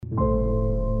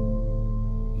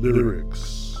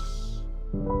Lyrics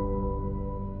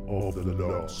of the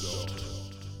Lost.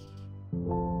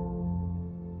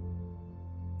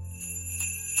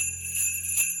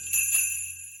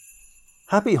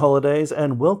 Happy holidays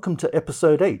and welcome to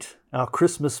episode 8, our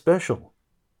Christmas special.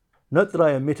 Note that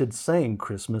I omitted saying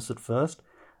Christmas at first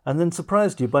and then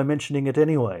surprised you by mentioning it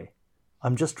anyway.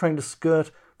 I'm just trying to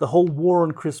skirt the whole war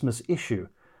on Christmas issue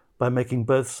by making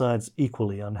both sides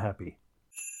equally unhappy.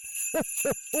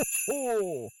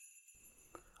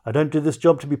 I don't do this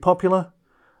job to be popular.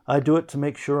 I do it to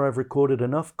make sure I've recorded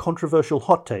enough controversial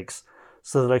hot takes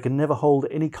so that I can never hold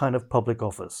any kind of public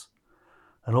office,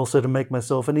 and also to make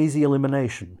myself an easy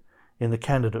elimination in the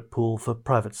candidate pool for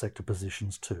private sector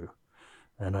positions too.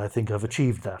 And I think I've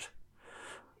achieved that.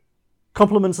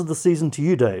 Compliments of the season to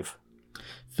you, Dave.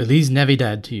 Feliz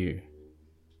Navidad to you.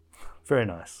 Very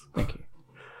nice. Thank you.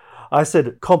 I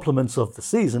said compliments of the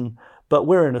season, but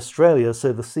we're in Australia,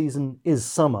 so the season is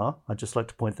summer. I'd just like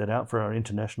to point that out for our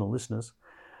international listeners.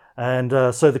 And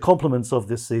so the compliments of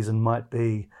this season might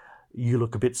be, you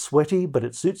look a bit sweaty, but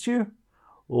it suits you.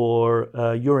 Or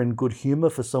you're in good humour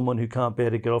for someone who can't bear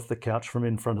to get off the couch from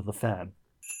in front of the fan.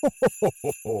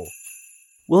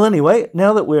 Well, anyway,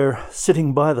 now that we're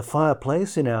sitting by the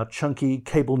fireplace in our chunky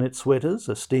cable knit sweaters,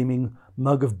 a steaming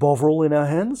mug of Bovril in our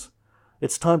hands,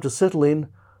 it's time to settle in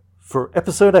for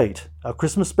episode 8, our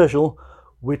Christmas special,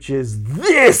 which is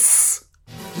this!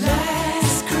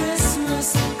 Last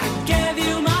Christmas, I gave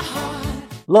you my heart.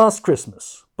 Last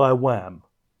Christmas by Wham.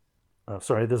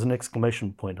 Sorry, there's an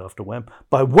exclamation point after Wham.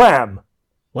 By Wham!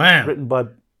 Wow.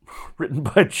 Written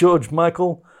by George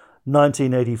Michael,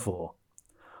 1984.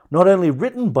 Not only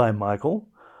written by Michael,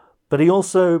 but he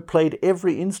also played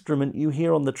every instrument you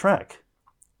hear on the track.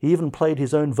 He even played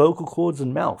his own vocal cords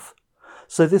and mouth.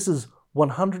 So this is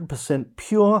 100%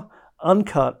 pure,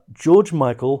 uncut George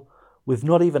Michael with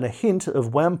not even a hint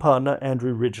of Wham partner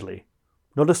Andrew Ridgeley.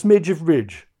 Not a smidge of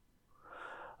Ridge.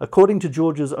 According to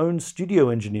George's own studio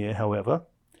engineer, however,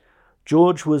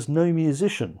 George was no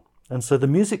musician, and so the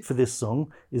music for this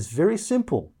song is very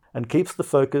simple and keeps the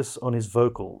focus on his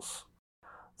vocals.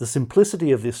 The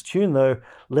simplicity of this tune, though,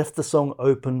 left the song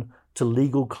open to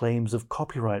legal claims of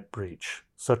copyright breach,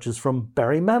 such as from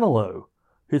Barry Manilow,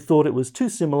 who thought it was too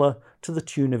similar to the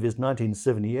tune of his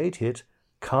 1978 hit,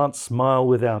 Can't Smile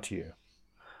Without You.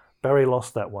 Barry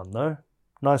lost that one, though.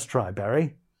 Nice try,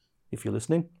 Barry, if you're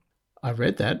listening. I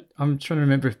read that. I'm trying to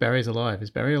remember if Barry's alive.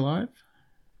 Is Barry alive?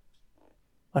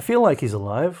 I feel like he's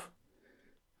alive.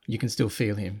 You can still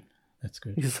feel him. That's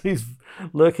good. He's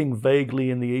lurking vaguely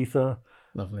in the ether.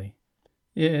 Lovely.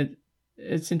 Yeah,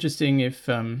 it's interesting if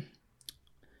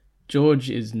George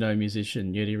is no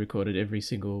musician, yet he recorded every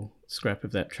single scrap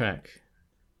of that track.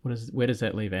 Where does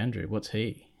that leave Andrew? What's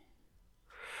he?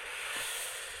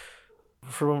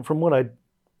 From what I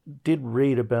did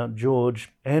read about George,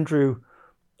 Andrew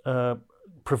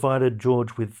provided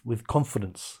George with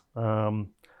confidence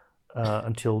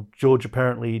until George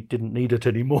apparently didn't need it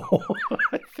anymore.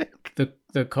 I think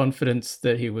the confidence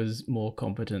that he was more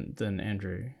competent than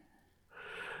Andrew.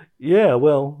 Yeah,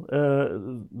 well,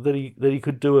 that he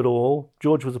could do it all.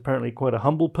 George was apparently quite a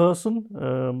humble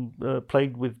person,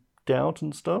 plagued with doubt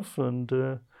and stuff.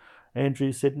 And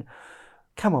Andrew said,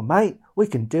 "Come on, mate, we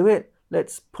can do it.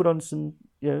 Let's put on some,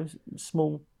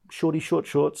 small." Short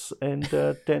shorts and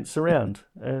dance around.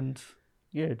 And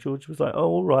yeah, George was like, "Oh,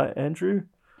 all right, Andrew,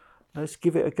 let's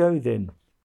give it a go then."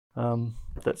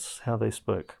 That's how they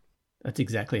spoke. That's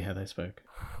exactly how they spoke.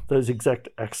 Those exact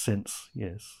accents,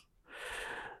 yes.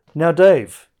 Now,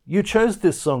 Dave, you chose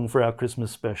this song for our Christmas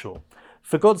special.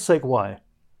 For God's sake, why?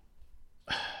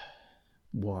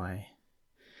 Why?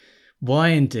 Why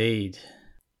indeed?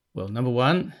 Well, number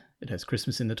one, it has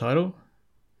Christmas in the title.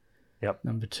 Yep.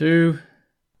 Number two,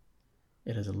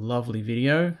 it has a lovely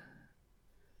video.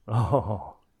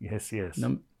 Oh, yes.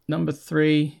 Number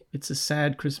three, it's a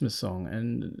sad Christmas song,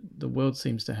 and the world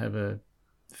seems to have a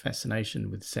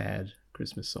fascination with sad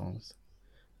Christmas songs.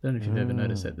 I don't know if you've ever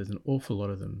noticed that. There's an awful lot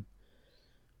of them.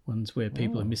 Ones where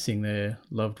people are missing their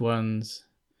loved ones,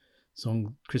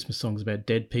 Christmas songs about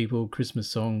dead people, Christmas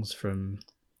songs from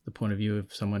the point of view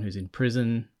of someone who's in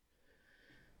prison,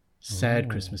 sad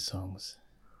Christmas songs.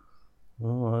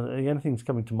 Oh, the only thing that's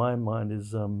coming to my mind is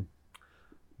some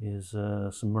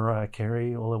Mariah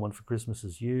Carey, All I Want for Christmas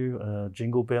Is You,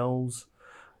 Jingle Bells.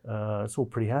 It's all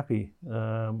pretty happy.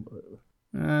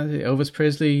 Elvis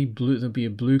Presley, There'll Be a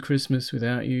Blue Christmas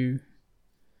Without You.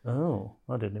 Oh,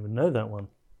 I didn't even know that one.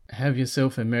 Have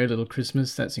Yourself a Merry Little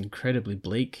Christmas. That's incredibly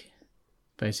bleak,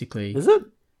 basically. Is it?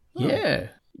 Yeah.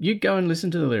 You go and listen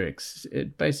to the lyrics.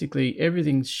 It basically,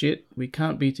 everything's shit. We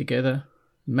can't be together.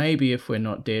 Maybe if we're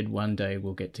not dead, one day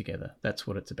we'll get together. That's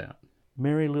what it's about.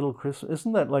 Merry Little Christmas.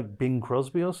 Isn't that like Bing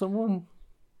Crosby or someone?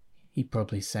 He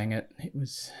probably sang it. It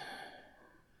was,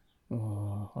 I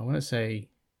want to say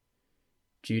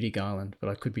Judy Garland, but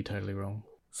I could be totally wrong.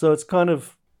 So it's kind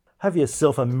of have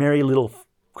yourself a merry little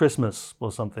Christmas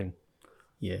or something.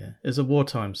 Yeah, it's a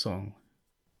wartime song.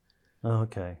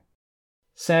 Okay.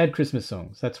 Sad Christmas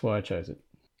songs. That's why I chose it.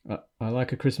 I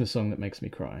like a Christmas song that makes me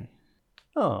cry.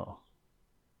 Oh,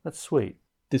 that's sweet.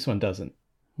 This one doesn't.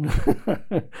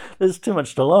 There's too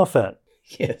much to laugh at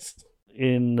Yes.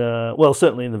 in,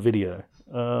 certainly in the video.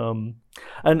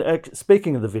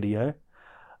 Speaking of the video,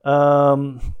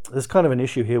 there's kind of an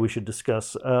issue here we should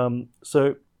discuss.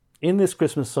 So in this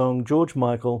Christmas song, George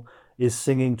Michael is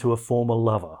singing to a former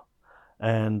lover.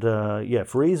 And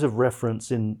for ease of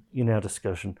reference in our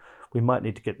discussion, we might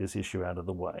need to get this issue out of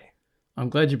the way. I'm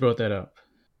glad you brought that up.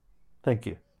 Thank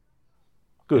you.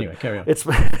 Good. Anyway, carry on. It's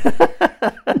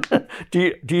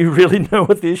do you really know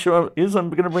what the issue is I'm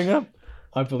going to bring up?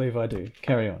 I believe I do.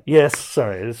 Carry on. Yes,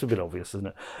 sorry, it's a bit obvious, isn't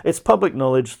it? It's public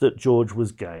knowledge that George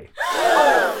was gay.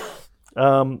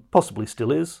 Possibly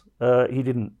still is. He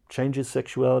didn't change his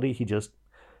sexuality.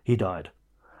 He died.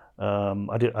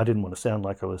 I didn't want to sound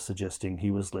like I was suggesting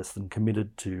he was less than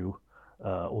committed to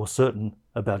or certain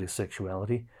about his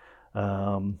sexuality.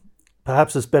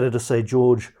 Perhaps it's better to say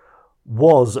George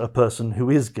was a person who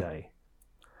is gay.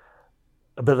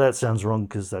 But that sounds wrong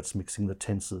because that's mixing the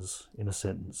tenses in a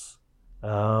sentence.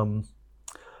 Well,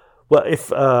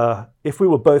 if we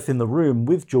were both in the room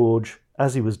with George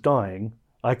as he was dying,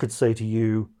 I could say to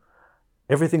you,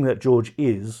 everything that George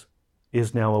is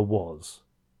now a was.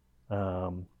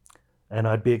 And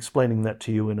I'd be explaining that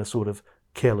to you in a sort of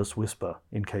careless whisper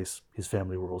in case his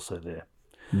family were also there.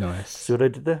 Nice. See what I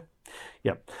did there?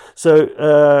 Yeah.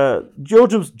 So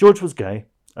George was gay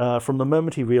from the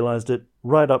moment he realized it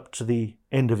right up to the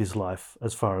end of his life,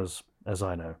 as far as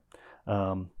I know.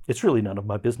 It's really none of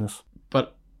my business.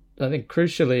 But I think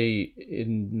crucially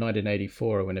in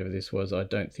 1984 or whenever this was, I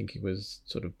don't think he was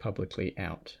sort of publicly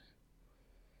out.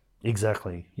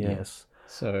 Exactly. Yes.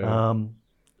 So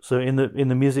So in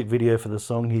the music video for the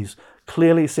song, he's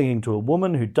clearly singing to a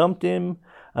woman who dumped him,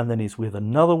 and then he's with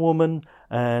another woman,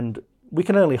 and we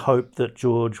can only hope that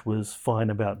George was fine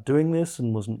about doing this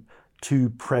and wasn't too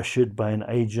pressured by an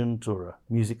agent or a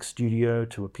music studio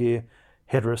to appear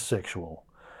heterosexual.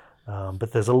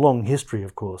 But there's a long history,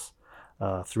 of course,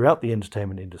 throughout the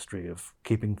entertainment industry of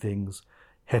keeping things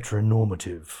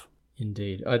heteronormative.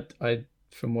 indeed. I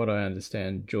from what I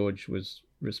understand, George was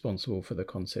responsible for the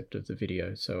concept of the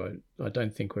video, so I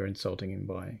don't think we're insulting him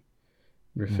by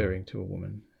referring to a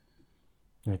woman.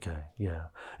 Okay, yeah.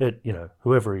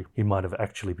 Whoever he might have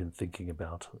actually been thinking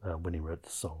about when he wrote the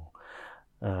song.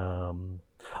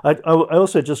 I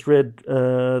also just read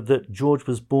that George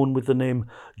was born with the name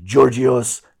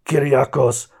Georgios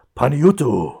Kyriakos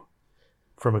Panioutou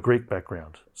from a Greek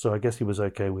background. So I guess he was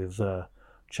okay with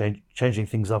changing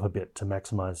things up a bit to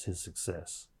maximize his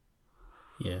success.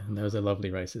 Yeah, and that was a lovely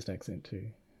racist accent too.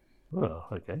 Oh,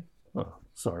 okay. Oh,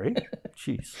 sorry.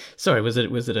 Jeez. Sorry, was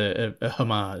it a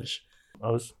homage?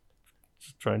 I was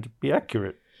just trying to be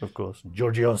accurate, of course.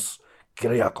 Georgios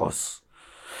Kyriakos.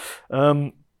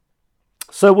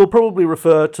 So we'll probably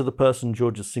refer to the person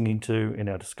George is singing to in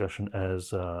our discussion as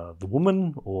the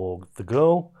woman or the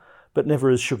girl, but never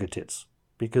as sugar tits,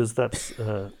 because that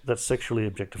sexually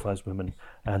objectifies women,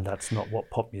 and that's not what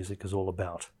pop music is all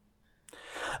about.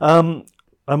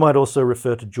 I might also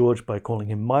refer to George by calling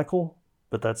him Michael,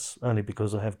 but that's only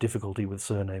because I have difficulty with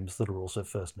surnames that are also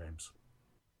first names.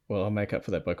 Well, I'll make up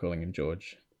for that by calling him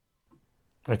George.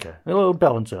 Okay, it'll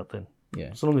balance out then.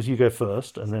 Yeah, So long as you go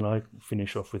first, and then I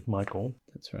finish off with Michael.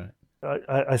 that's right.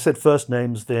 I said first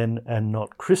names then and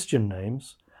not Christian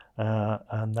names,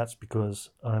 and that's because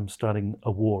I'm starting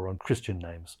a war on Christian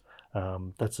names.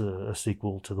 That's a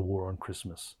sequel to the War on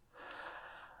Christmas.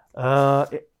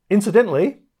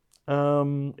 Incidentally,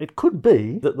 it could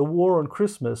be that the War on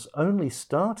Christmas only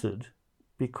started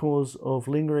because of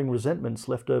lingering resentments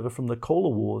left over from the Cola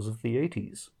Wars of the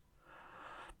 80s.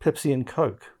 Pepsi and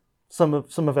Coke. Some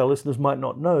of our listeners might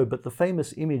not know, but the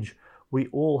famous image we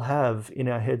all have in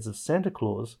our heads of Santa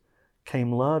Claus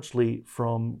came largely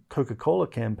from Coca-Cola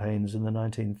campaigns in the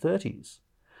 1930s.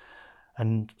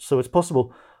 And so it's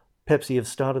possible Pepsi have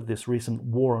started this recent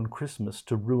war on Christmas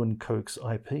to ruin Coke's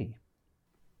IP.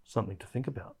 Something to think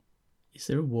about. Is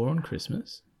there a war on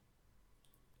Christmas?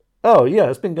 Oh, yeah,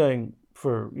 it's been going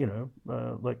for,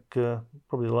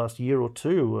 probably the last year or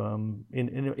two,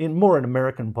 in more in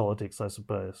American politics, I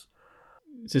suppose.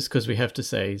 Is this because we have to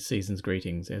say season's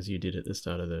greetings as you did at the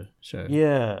start of the show?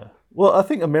 Yeah. Well, I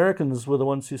think Americans were the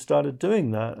ones who started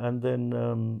doing that, and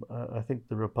then I think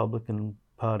the Republican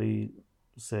Party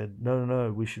said,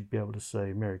 no, we should be able to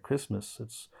say Merry Christmas.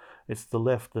 It's the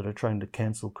left that are trying to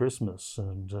cancel Christmas,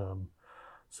 and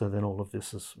so then all of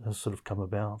this has sort of come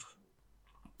about.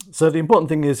 So the important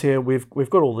thing is here we've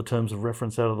got all the terms of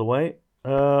reference out of the way.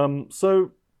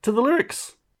 So to the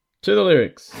lyrics. To the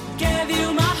lyrics. Gave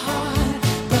you my heart,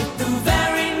 but the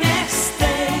very next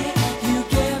day you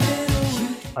gave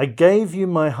it away. I gave you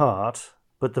my heart,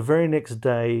 but the very next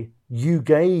day you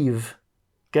gave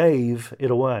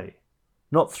it away.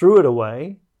 Not threw it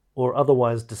away or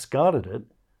otherwise discarded it,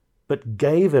 but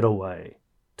gave it away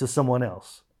to someone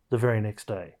else the very next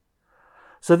day.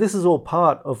 So this is all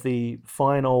part of the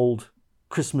fine old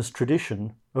Christmas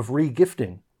tradition of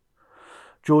re-gifting.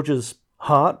 George's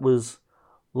heart was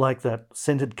like that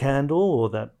scented candle or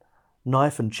that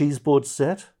knife and cheese board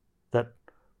set, that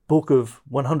book of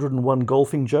 101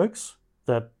 golfing jokes,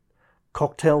 that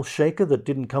cocktail shaker that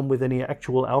didn't come with any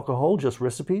actual alcohol, just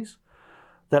recipes,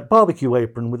 that barbecue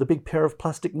apron with a big pair of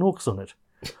plastic Norks on it.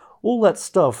 All that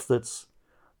stuff that's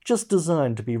just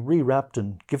designed to be rewrapped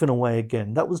and given away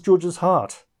again. That was George's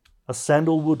heart. A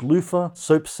sandalwood loofah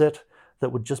soap set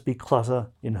that would just be clutter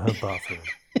in her bathroom.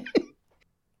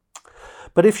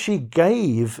 But if she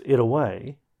gave it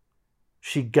away,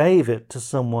 she gave it to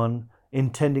someone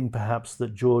intending perhaps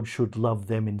that George should love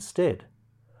them instead.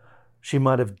 She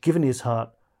might have given his heart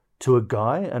to a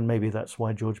guy, and maybe that's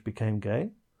why George became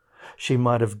gay. She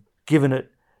might have given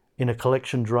it in a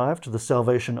collection drive to the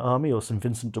Salvation Army or St.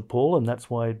 Vincent de Paul, and that's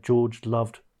why George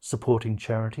loved supporting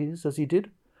charities as he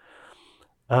did.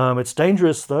 It's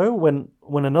dangerous, though, when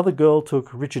another girl took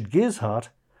Richard Gere's heart,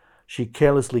 she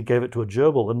carelessly gave it to a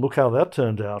gerbil, and look how that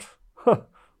turned out.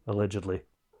 Allegedly.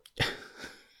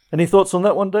 Any thoughts on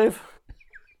that one, Dave?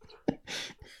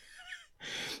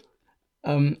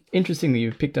 Interestingly,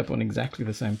 you've picked up on exactly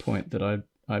the same point that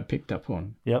I picked up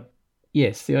on. Yep.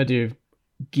 Yes, the idea of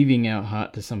giving our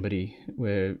heart to somebody,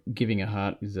 where giving a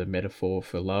heart is a metaphor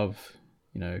for love.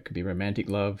 You know, it could be romantic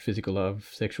love, physical love,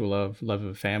 sexual love, love of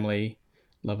a family,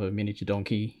 love of a miniature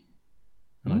donkey.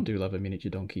 And I do love a miniature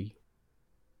donkey.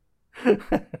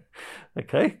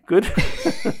 Okay, good.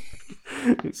 You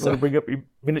want to bring up your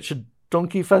miniature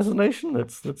donkey fascination?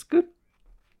 That's good.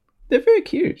 They're very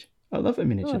cute. I love a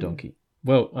miniature donkey.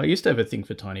 Well, I used to have a thing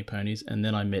for tiny ponies, and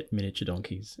then I met miniature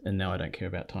donkeys, and now I don't care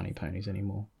about tiny ponies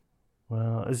anymore.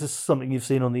 Wow, is this something you've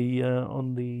seen on the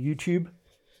YouTube?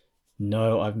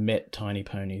 No, I've met tiny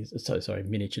ponies. Sorry,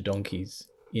 miniature donkeys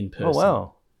in person. Oh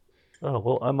wow. Oh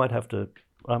well, I might have to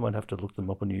look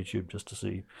them up on YouTube just to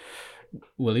see.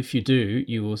 Well, if you do,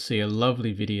 you will see a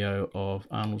lovely video of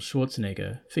Arnold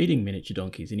Schwarzenegger feeding miniature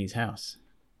donkeys in his house.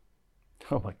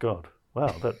 Oh my God!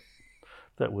 Wow,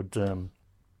 that would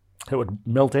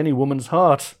melt any woman's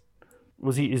heart.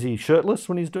 Is he shirtless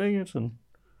when he's doing it? And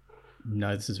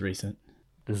no, this is recent.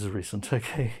 This is recent.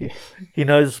 Okay, he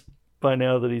knows by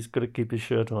now that he's got to keep his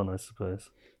shirt on, I suppose.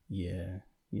 Yeah.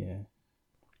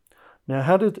 Now,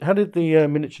 how did the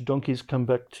miniature donkeys come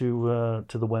back to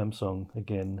the Wham song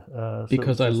again?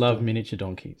 Because I love miniature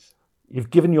donkeys. You've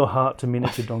given your heart to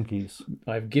miniature donkeys.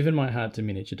 I've given my heart to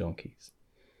miniature donkeys.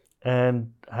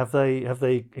 And have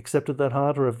they accepted that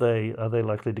heart, or are they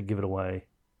likely to give it away?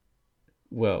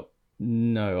 Well,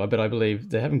 no, but I believe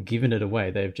they haven't given it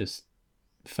away. They've just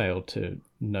failed to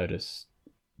notice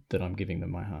that I'm giving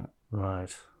them my heart.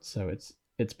 Right. So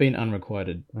it's been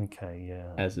unrequited. Okay.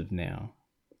 Yeah. As of now.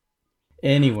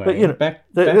 Anyway, but back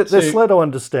they're to... slow to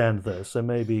understand though, so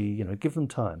maybe give them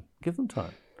time. Give them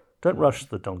time. Don't rush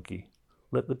the donkey.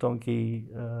 Let the donkey,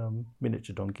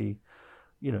 miniature donkey,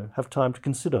 have time to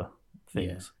consider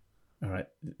things. Yeah. All right,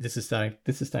 this is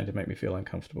starting to make me feel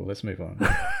uncomfortable. Let's move on.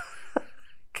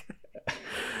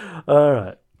 All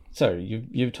right. So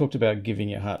you've talked about giving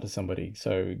your heart to somebody.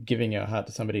 So giving your heart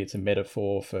to somebody, it's a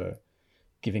metaphor for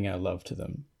giving our love to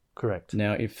them. Correct.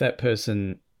 Now, if that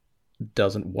person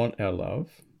doesn't want our love,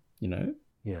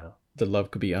 yeah, the love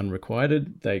could be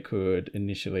unrequited. They could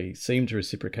initially seem to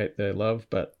reciprocate their love,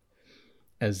 but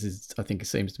I think it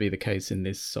seems to be the case in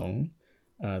this song,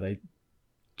 they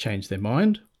change their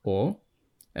mind, or,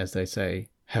 as they say,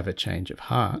 have a change of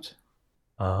heart.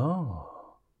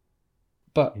 Oh,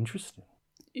 but interesting.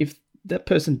 If that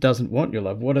person doesn't want your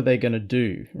love, what are they going to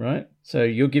do, right? So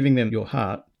you're giving them your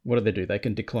heart. What do? They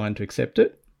can decline to accept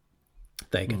it.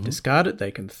 They can discard it.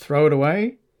 They can throw it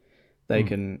away. They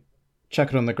can chuck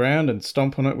it on the ground and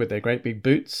stomp on it with their great big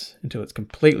boots until it's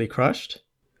completely crushed.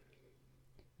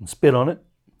 And spit on it.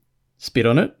 Spit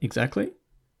on it, exactly.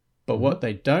 But what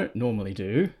they don't normally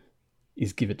do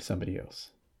is give it to somebody else.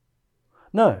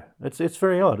 No, it's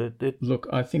very odd. It Look,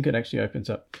 I think it actually opens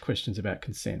up questions about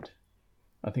consent.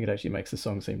 I think it actually makes the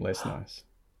song seem less nice.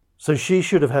 So she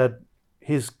should have had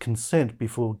his consent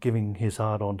before giving his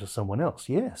heart on to someone else.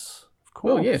 Yes, of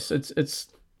course. Well, yes, it's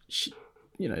she,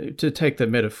 to take the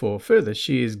metaphor further,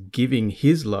 she is giving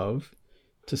his love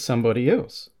to somebody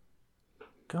else.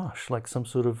 Gosh, like some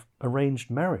sort of arranged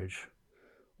marriage.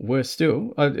 Worse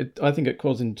still, I think it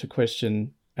calls into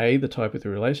question A, the type of the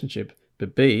relationship,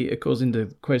 but B, it calls into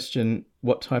question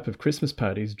what type of Christmas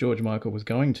parties George Michael was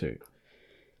going to.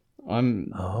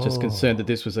 I'm just concerned that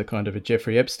this was a kind of a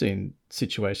Jeffrey Epstein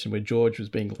situation where George was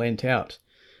being lent out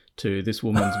to this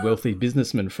woman's wealthy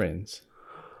businessman friends.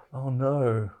 Oh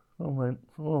no!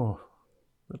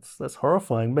 That's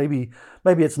horrifying. Maybe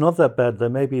it's not that bad though.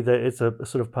 Maybe it's a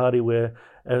sort of party where,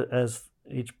 as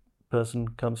each person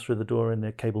comes through the door in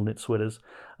their cable knit sweaters,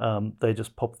 they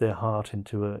just pop their heart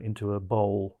into a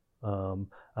bowl, and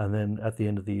then at the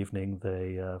end of the evening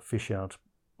they fish out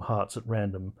hearts at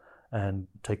random and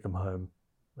take them home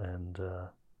and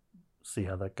see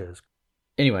how that goes.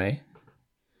 Anyway,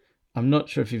 I'm not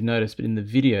sure if you've noticed, but in the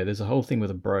video there's a whole thing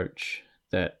with a brooch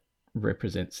that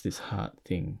represents this heart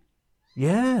thing.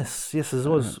 Yes, there's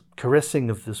always caressing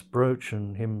of this brooch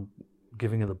and him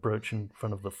giving her the brooch in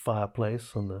front of the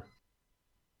fireplace on the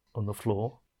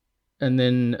floor. And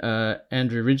then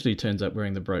Andrew Ridgeley turns up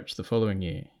wearing the brooch the following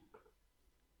year.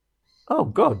 Oh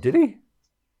God, did he?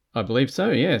 I believe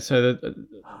so, yeah. So the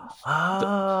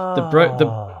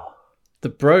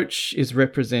brooch is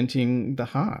representing the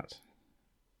heart.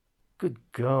 Good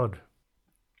God.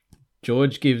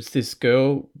 George gives this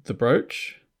girl the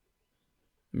brooch.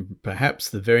 Perhaps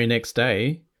the very next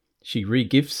day, she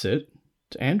re-gifts it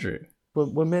to Andrew.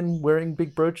 Were men wearing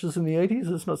big brooches in the 80s?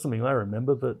 It's not something I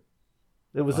remember, but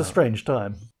it was a strange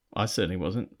time. I certainly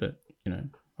wasn't, but,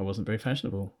 I wasn't very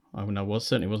fashionable.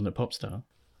 Certainly wasn't a pop star.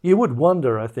 You would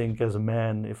wonder, I think, as a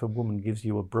man, if a woman gives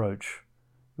you a brooch,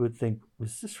 you would think,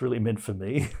 was this really meant for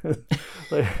me?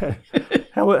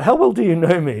 How well do you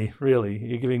know me, really?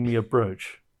 You're giving me a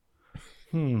brooch.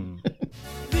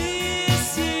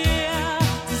 This year,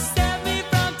 to save me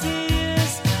from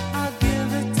tears, I'll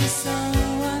give it to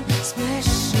someone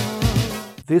special.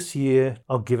 This year,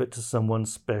 I'll give it to someone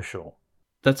special.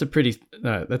 That's a pretty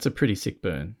sick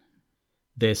burn.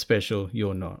 They're special,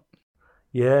 you're not.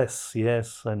 Yes,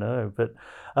 I know. But,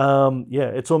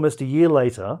 it's almost a year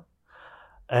later,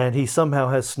 and he somehow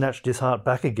has snatched his heart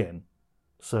back again.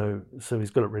 So he's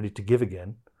got it ready to give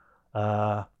again.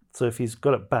 So if he's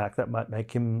got it back, that might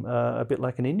make him a bit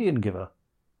like an Indian giver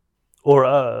or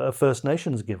a First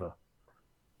Nations giver.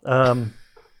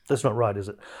 That's not right, is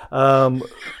it?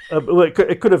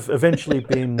 It could have eventually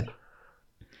been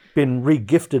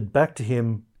re-gifted back to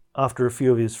him after a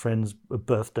few of his friends'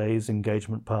 birthdays,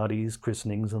 engagement parties,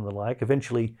 christenings and the like.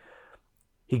 Eventually,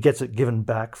 he gets it given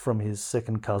back from his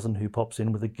second cousin who pops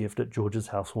in with a gift at George's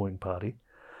housewarming party.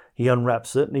 He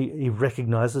unwraps it and he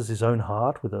recognises his own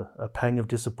heart with a pang of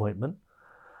disappointment.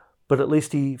 But at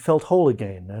least he felt whole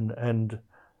again and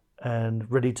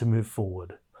ready to move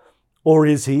forward. Or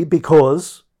is he,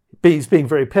 because he's being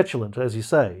very petulant, as you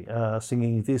say,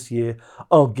 singing this year,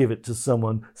 I'll give it to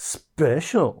someone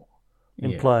special,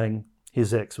 implying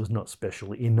his ex was not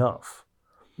special enough.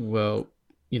 Well,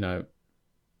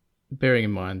 bearing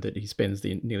in mind that he spends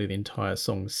nearly the entire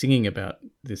song singing about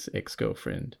this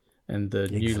ex-girlfriend, and the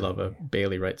new lover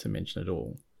barely rates a mention at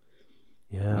all.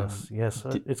 Yes.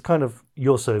 It's kind of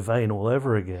You're So Vain all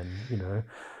over again,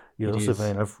 You're so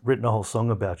vain. I've written a whole song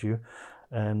about you,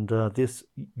 and this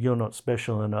you're not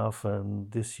special enough, and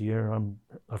this year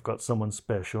I've got someone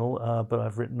special, but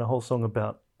I've written a whole song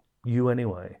about you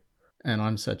anyway. And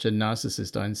I'm such a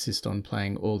narcissist, I insist on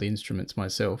playing all the instruments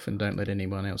myself and don't let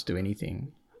anyone else do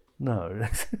anything. No,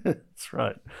 that's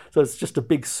right. So it's just a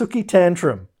big sooky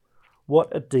tantrum.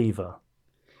 What a diva.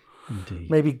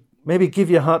 Indeed. Maybe give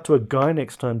your heart to a guy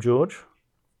next time, George.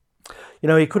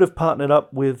 He could have partnered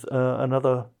up with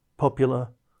another popular,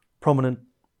 prominent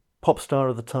pop star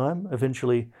of the time,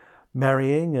 eventually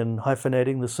marrying and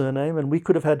hyphenating the surname, and we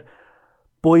could have had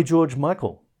Boy George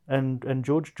Michael and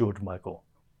George Michael.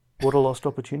 What a lost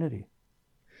opportunity.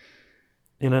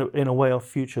 In a way off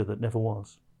future that never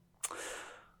was.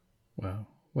 Wow,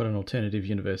 what an alternative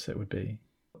universe that would be.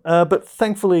 But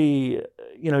thankfully,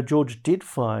 George did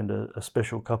find a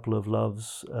special couple of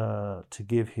loves to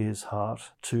give his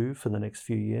heart to for the next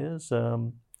few years.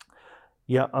 I'm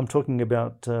talking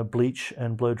about Bleach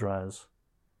and Blow Dryers.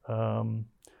 Our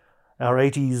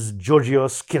 80s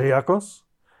Georgios Kyriakos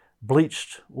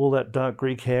bleached all that dark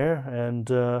Greek hair and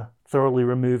thoroughly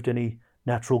removed any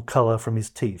natural colour from his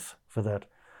teeth for that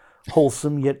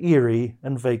wholesome yet eerie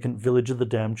and vacant Village of the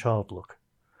Damned Child look.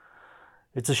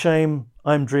 It's a shame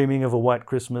I'm Dreaming of a White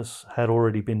Christmas had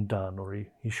already been done, or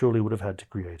he surely would have had to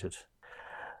create it.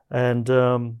 And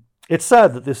it's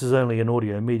sad that this is only an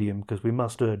audio medium, because we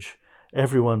must urge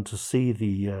everyone to see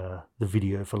the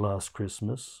video for Last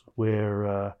Christmas,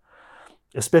 where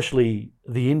especially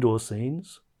the indoor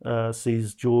scenes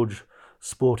sees George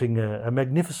sporting a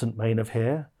magnificent mane of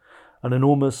hair, an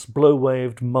enormous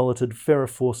blow-waved, mulleted Farrah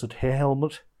Fawcett hair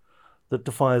helmet that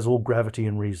defies all gravity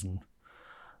and reason,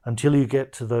 until you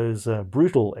get to those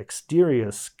brutal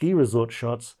exterior ski resort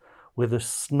shots where the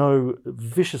snow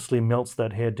viciously melts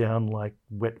that hair down like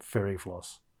wet fairy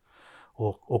floss,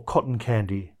 or cotton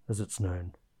candy, as it's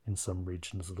known in some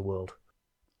regions of the world.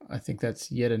 I think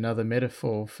that's yet another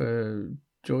metaphor for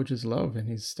George's love and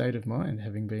his state of mind,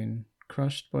 having been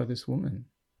crushed by this woman.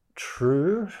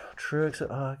 True.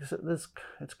 Except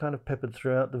it's kind of peppered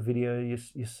throughout the video.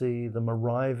 You see them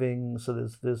arriving, so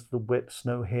there's the wet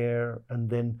snow hair, and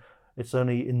then it's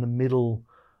only in the middle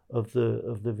of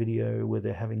the video where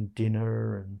they're having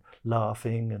dinner and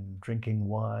laughing and drinking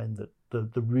wine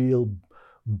that the real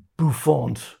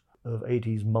bouffant of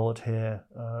 80s mullet hair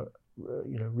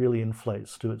really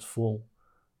inflates to its full.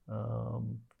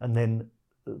 And then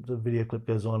the video clip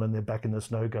goes on and they're back in the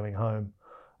snow going home,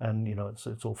 and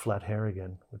it's all flat hair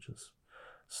again, which is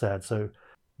sad. So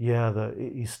yeah,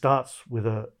 he starts with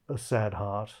a sad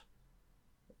heart,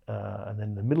 and then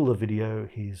in the middle of the video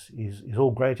he's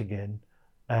all great again,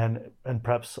 and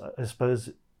perhaps, I suppose,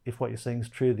 if what you're saying is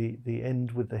true, the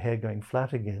end with the hair going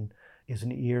flat again is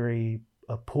an eerie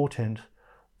portent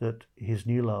that his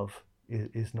new love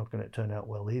is not going to turn out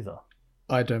well either.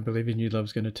 I don't believe his new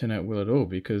love's going to turn out well at all,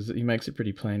 because he makes it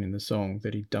pretty plain in the song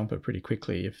that he'd dump her pretty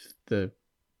quickly if the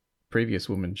previous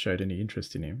woman showed any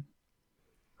interest in him.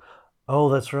 Oh,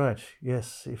 that's right.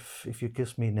 Yes, if you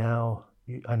kiss me now,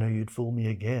 I know you'd fool me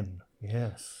again.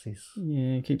 Yes,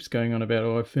 Yeah, he keeps going on about,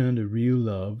 I found a real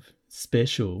love,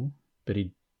 special, but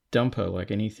he'd dump her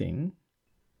like anything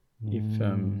if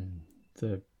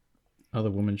the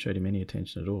other woman showed him any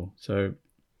attention at all. So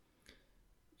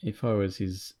if I was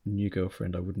his new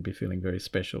girlfriend, I wouldn't be feeling very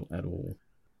special at all.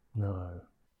 No.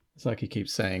 It's like he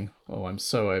keeps saying, oh, I'm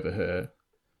so over her,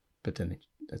 but then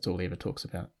that's all he ever talks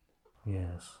about.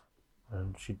 Yes,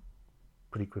 and she'd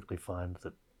pretty quickly find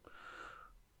that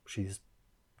she's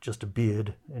just a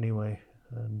beard anyway,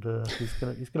 and he's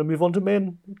gonna move on to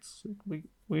men.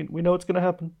 We know it's gonna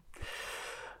happen.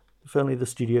 If only the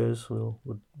studios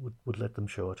would let them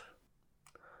show it.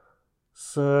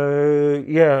 So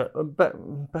yeah,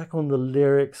 back on the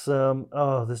lyrics.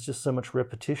 There's just so much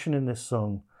repetition in this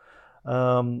song.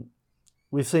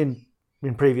 We've seen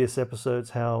in previous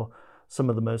episodes how some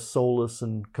of the most soulless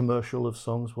and commercial of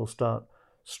songs will start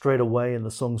straight away in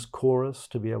the song's chorus,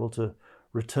 to be able to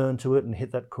return to it and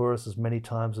hit that chorus as many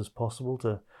times as possible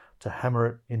to hammer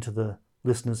it into the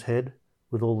listener's head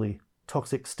with all the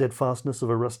toxic steadfastness of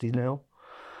a rusty nail.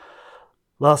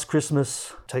 Last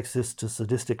Christmas takes this to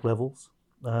sadistic levels.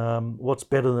 What's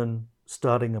better than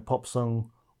starting a pop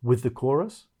song with the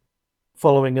chorus,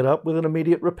 following it up with an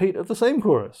immediate repeat of the same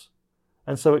chorus?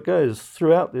 And so it goes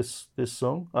throughout this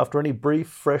song. After any brief,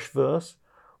 fresh verse,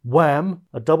 wham,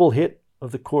 a double hit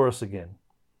of the chorus again.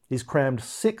 He's crammed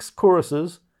 6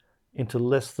 choruses into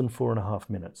less than 4.5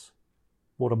 minutes.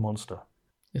 What a monster.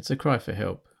 It's a cry for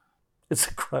help. It's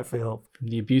a cry for help. From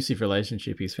the abusive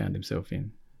relationship he's found himself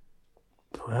in.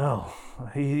 Well,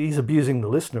 he's abusing the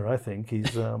listener, I think.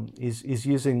 He's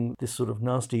using this sort of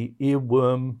nasty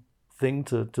earworm thing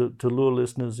to lure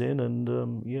listeners in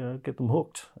and get them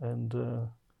hooked and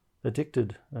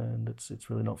addicted, and it's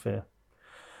really not fair.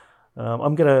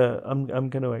 I'm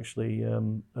gonna actually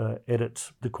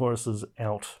edit the choruses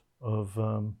out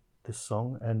of this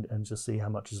song and just see how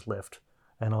much is left,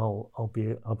 and I'll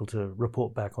be able to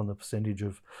report back on the percentage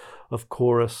of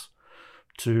chorus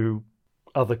to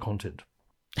other content,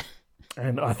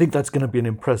 and I think that's going to be an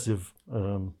impressive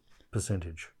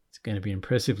percentage. It's going to be an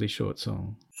impressively short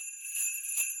song.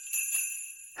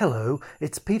 Hello,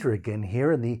 it's Peter again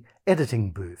here in the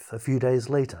editing booth a few days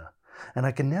later, and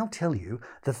I can now tell you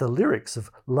that the lyrics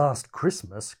of Last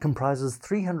Christmas comprises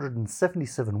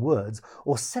 377 words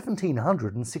or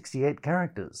 1,768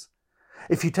 characters.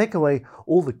 If you take away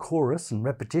all the chorus and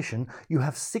repetition, you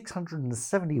have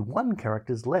 671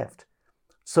 characters left.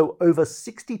 So over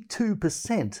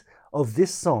 62% of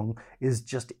this song is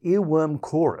just earworm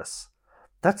chorus.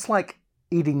 That's like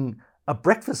eating a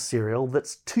breakfast cereal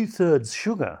that's 2/3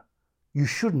 sugar. You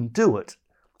shouldn't do it.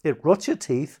 It rots your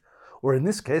teeth, or in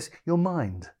this case, your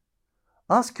mind.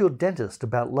 Ask your dentist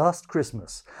about Last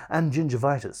Christmas and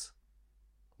gingivitis.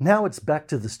 Now it's back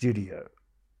to the studio.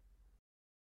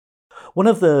 One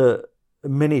of the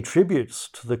many tributes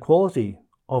to the quality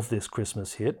of this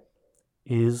Christmas hit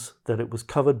is that it was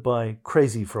covered by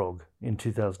Crazy Frog in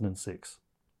 2006.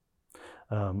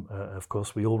 Of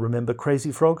course, we all remember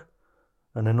Crazy Frog,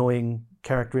 an annoying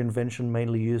character invention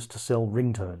mainly used to sell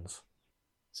ringtones.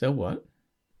 So what?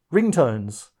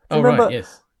 Ringtones. Do Oh, you remember? right,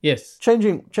 yes. Yes,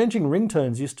 Changing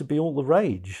ringtones used to be all the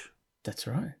rage. that's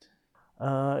right.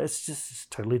 It's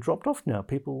totally dropped off now.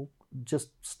 People just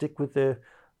stick with their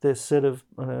set of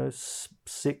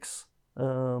six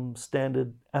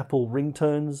standard Apple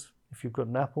ringtones. If you've got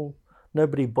an Apple,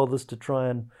 nobody bothers to try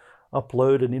and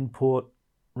upload and import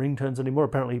ringtones anymore.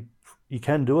 Apparently, you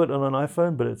can do it on an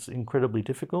iPhone, but it's incredibly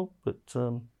difficult. But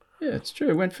Yeah, it's true.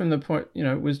 It went from the point,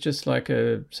 it was just like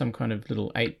some kind of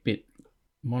little 8-bit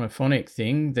monophonic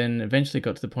thing, then eventually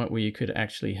got to the point where you could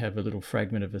actually have a little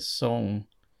fragment of a song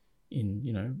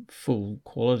in, full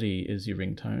quality as your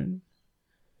ringtone.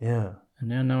 yeah, And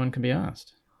now no one can be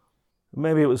asked.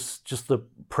 maybe it was just the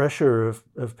pressure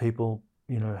of people,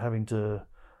 having to,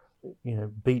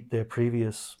 beat their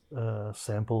previous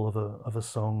sample of a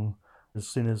song. As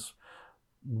soon as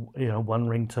one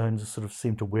ringtone just sort of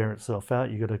seemed to wear itself out,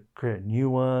 you got to create a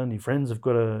new one. Your friends have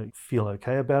got to feel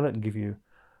okay about it and give you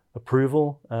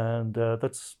approval, and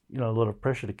that's a lot of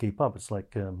pressure to keep up. It's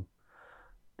like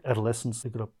adolescents,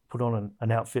 they've got to put on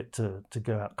an outfit to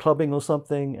go out clubbing or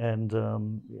something, and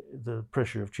the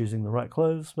pressure of choosing the right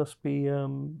clothes must be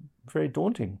very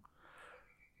daunting.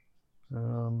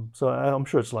 So I'm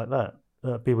sure it's like that.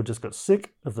 People just got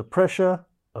sick of the pressure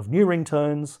of new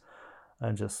ringtones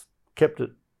and just kept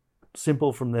it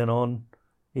simple from then on,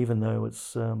 even though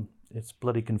it's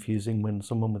bloody confusing when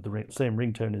someone with the same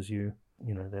ringtone as you,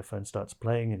 their phone starts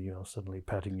playing and you're suddenly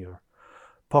patting your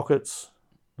pockets,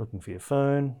 looking for your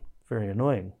phone. Very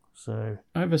annoying. So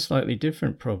I have a slightly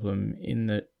different problem in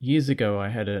that years ago I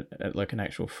had like an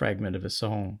actual fragment of a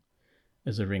song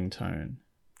as a ringtone.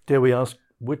 dare we ask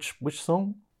which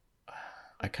song?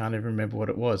 I can't even remember what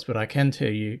it was, but I can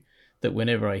tell you that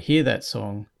whenever I hear that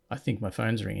song, I think my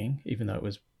phone's ringing, even though it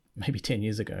was maybe 10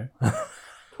 years ago.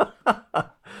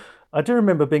 I do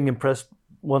remember being impressed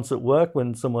once at work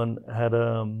when someone had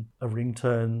a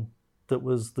ringtone that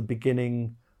was the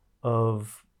beginning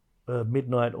of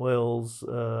Midnight Oil's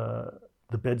The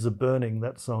Beds Are Burning,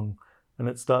 that song. And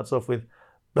it starts off with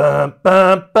bump,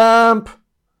 bump, bump,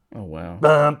 Oh, wow.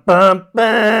 bump, bump,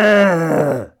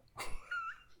 bump.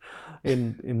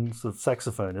 in sort of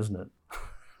saxophone, isn't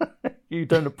it? You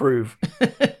don't approve.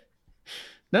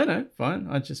 No, fine.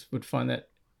 I just would find that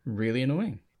really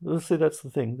annoying. Well, see, that's the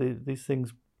thing. These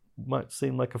things might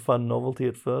seem like a fun novelty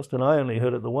at first, and I only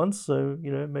heard it the once, so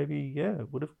maybe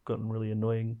it would have gotten really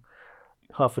annoying.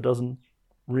 Half a dozen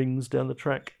rings down the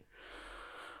track.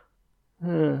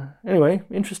 Anyway,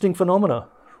 interesting phenomena.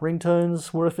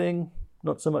 Ringtones were a thing,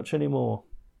 not so much anymore.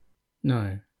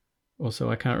 No. Also,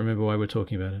 I can't remember why we're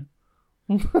talking about it.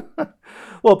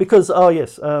 Well, because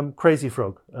Crazy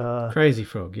Frog. Crazy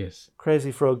Frog, yes.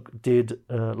 Crazy Frog did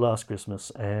Last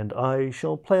Christmas, and I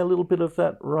shall play a little bit of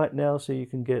that right now so you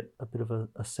can get a bit of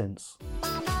a sense.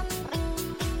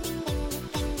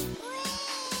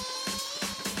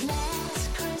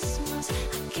 Last Christmas,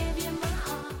 I gave you my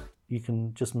heart. You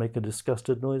can just make a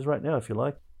disgusted noise right now if you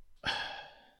like.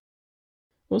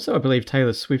 Also, I believe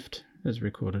Taylor Swift has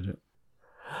recorded it.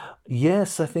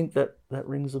 Yes, I think that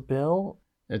rings a bell.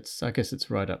 I guess it's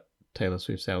right up Taylor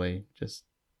Swift's alley, just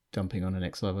dumping on an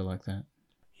ex-lover like that.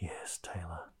 Yes,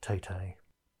 Taylor. Tay-Tay.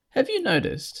 Have you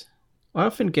noticed? I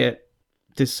often get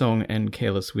this song and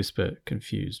Careless Whisper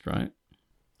confused, right?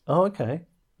 Oh, okay.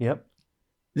 Yep.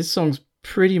 This song's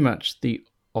pretty much the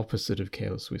opposite of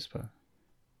Careless Whisper.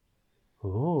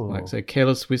 Ooh. Like, so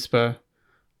Careless Whisper,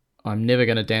 I'm never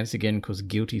going to dance again because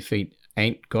guilty feet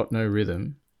ain't got no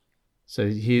rhythm. So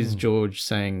here's George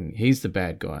saying he's the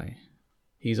bad guy.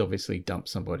 He's obviously dumped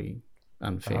somebody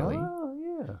unfairly. Oh,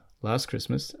 yeah. Last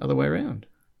Christmas, other way around.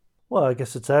 Well, I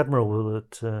guess it's admirable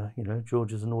that,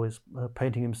 George isn't always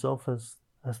painting himself as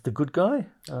the good guy.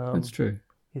 That's true.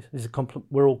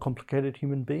 We're all complicated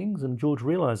human beings, and George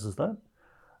realizes that.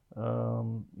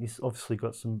 He's obviously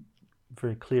got some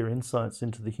very clear insights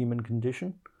into the human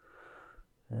condition,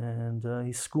 and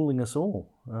he's schooling us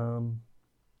all.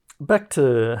 Back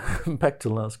to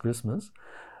Last Christmas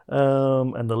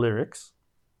and the lyrics.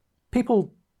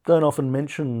 People don't often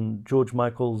mention George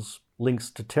Michael's links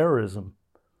to terrorism,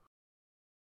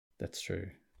 That's true.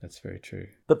 That's very true.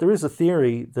 but there is a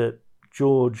theory that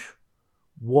George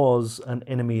was an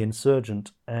enemy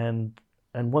insurgent, and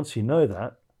once you know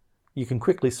that, you can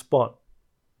quickly spot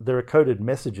there are coded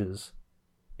messages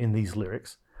in these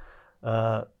lyrics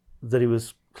that he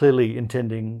was clearly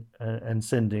intending and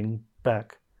sending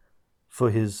back for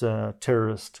his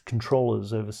terrorist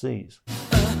controllers overseas.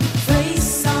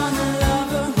 Face on a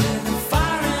lover with a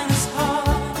fire in his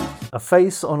heart. A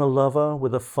face on a lover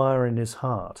with a fire in his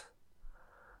heart.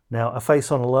 Now, a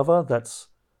face on a lover, that's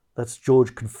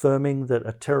George confirming that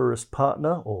a terrorist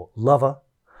partner or lover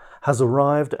has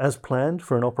arrived as planned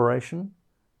for an operation.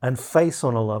 And face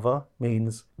on a lover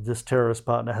means this terrorist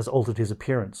partner has altered his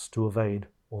appearance to evade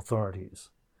authorities,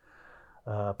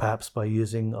 perhaps by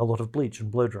using a lot of bleach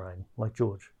and blow drying, like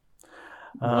George.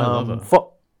 Why lover?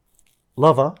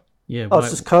 Lover? Yeah. Oh, it's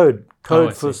just code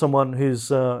I for see. someone who's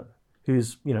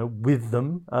with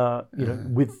them,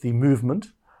 with the movement,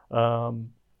 a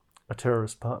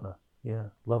terrorist partner. Yeah,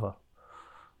 lover.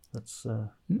 That's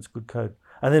good code.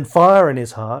 And then fire in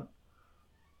his heart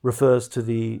refers to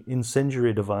the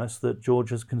incendiary device that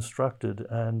George has constructed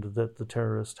and that the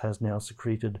terrorist has now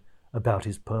secreted about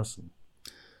his person.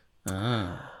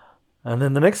 Ah. And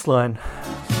then the next line,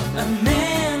 A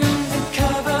man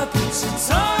undercover puts its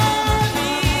on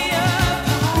me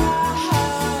apart.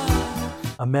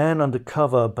 a man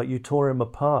undercover, but you tore him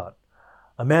apart.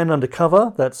 A man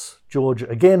undercover, that's George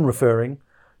again referring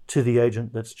to the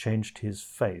agent that's changed his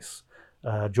face.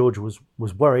 George was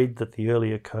worried that the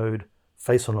earlier code,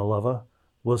 face on a lover,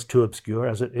 was too obscure,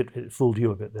 as it fooled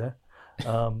you a bit there.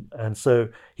 And so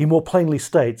he more plainly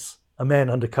states, a man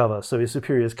undercover, so his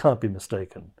superiors can't be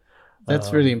mistaken.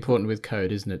 That's really important with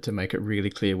code, isn't it? To make it really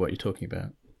clear what you're talking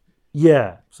about.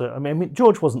 Yeah, so I mean,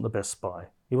 George wasn't the best spy.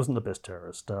 He wasn't the best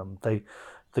terrorist.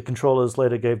 The controllers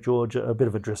later gave George a bit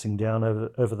of a dressing down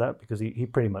over that because he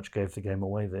pretty much gave the game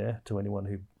away there to anyone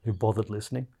who bothered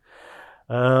listening.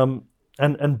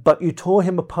 But you tore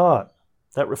him apart.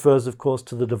 That refers, of course,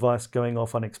 to the device going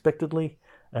off unexpectedly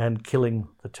and killing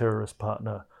the terrorist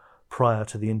partner prior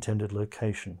to the intended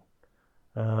location.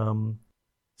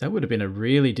 That would have been a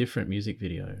really different music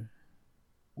video.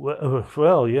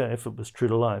 Well, yeah, if it was true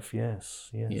to life, yes.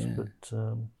 Yeah. But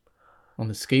On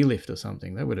the ski lift or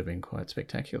something. That would have been quite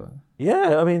spectacular.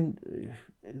 yeah, I mean,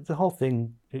 the whole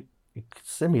thing it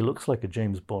semi looks like a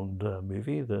James Bond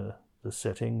movie. The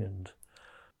setting and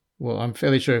Well, I'm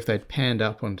fairly sure if they'd panned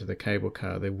up onto the cable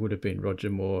car, there would have been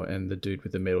Roger Moore and the dude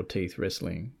with the metal teeth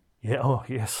wrestling. yeah, oh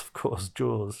yes, of course,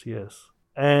 Jaws, yes.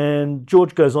 And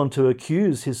George goes on to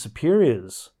accuse his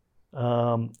superiors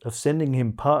of sending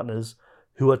him partners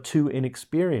who are too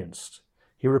inexperienced.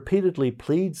 He repeatedly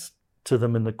pleads to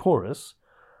them in the chorus,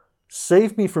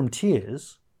 save me from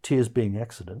tears, tears being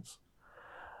accidents.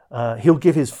 He'll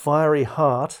give his fiery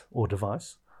heart or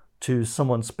device to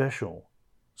someone special.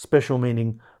 Special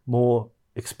meaning more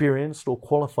experienced or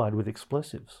qualified with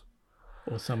explosives.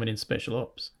 Or someone in special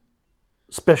ops.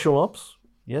 Special ops,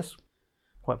 yes,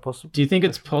 quite possible. Do you think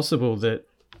it's possible that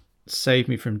Save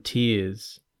Me From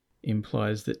Tears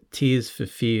implies that Tears for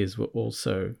Fears were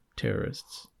also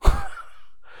terrorists,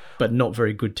 but not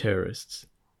very good terrorists,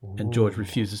 and George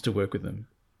refuses to work with them?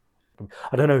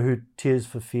 I don't know who Tears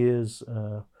for Fears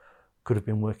could have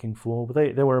been working for.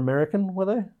 They were American, were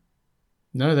they?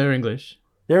 No, they're English.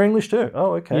 They're English too.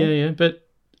 Oh, okay. Yeah, but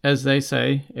as they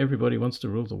say, everybody wants to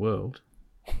rule the world.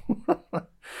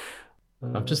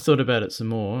 I've just thought about it some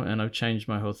more, and I've changed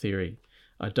my whole theory.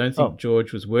 I don't think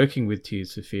George was working with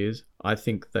Tears for Fears. I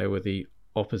think they were the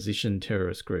opposition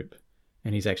terrorist group,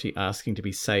 and he's actually asking to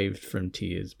be saved from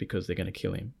Tears because they're going to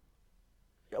kill him.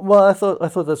 Well, I thought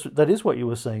that is what you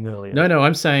were saying earlier. No,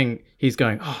 I'm saying he's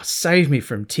going, save me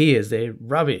from Tears. They're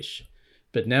rubbish.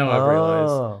 But now I've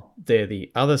realised they're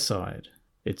the other side.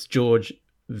 It's George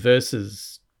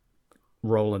versus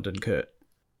Roland and Kurt.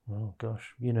 Oh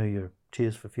gosh, you know your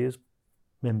Tears for Fears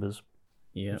members.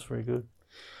 Yeah, That's very good.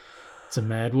 it's a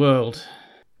mad world.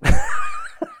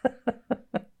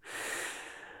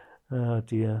 Oh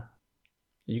dear.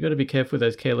 You got to be careful with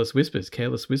those careless whispers.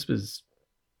 Careless whispers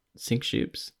sink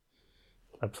ships.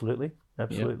 Absolutely.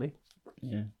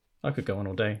 Yeah, I could go on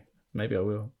all day. Maybe I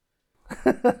will.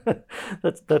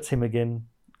 That's him again.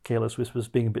 Careless whispers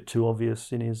being a bit too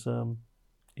obvious in his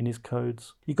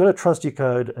codes. You got to trust your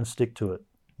code and stick to it.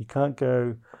 You can't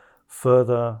go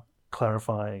further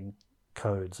clarifying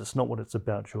codes. It's not what it's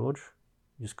about, George.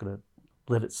 You just got to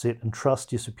let it sit and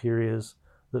trust your superiors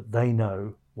that they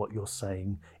know what you're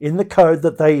saying in the code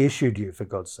that they issued you, for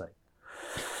God's sake.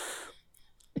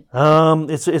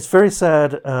 It's very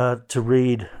sad to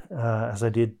read, as I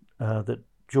did, that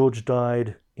George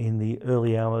died in the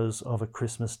early hours of a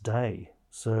Christmas day.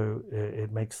 So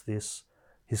it makes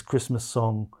his Christmas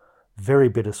song very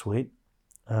bittersweet.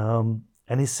 And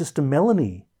his sister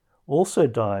Melanie also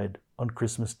died on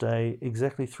Christmas Day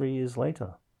exactly 3 years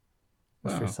later.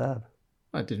 That's very sad.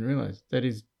 I didn't realise. That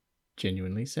is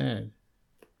genuinely sad.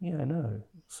 Yeah, I know.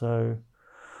 So,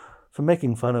 for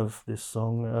making fun of this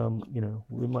song,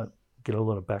 we might get a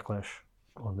lot of backlash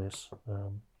on this.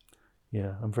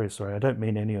 Yeah, I'm very sorry. I don't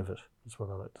mean any of it, is what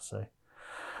I like to say.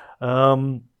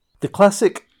 The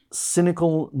classic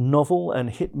cynical novel and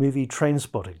hit movie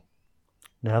Trainspotting.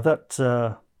 Now that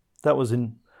was it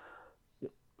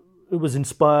was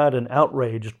inspired and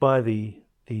outraged by the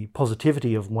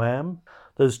positivity of Wham.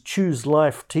 Those Choose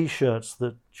Life T-shirts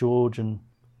that George and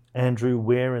Andrew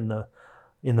wear in the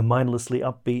mindlessly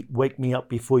upbeat "Wake Me Up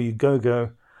Before You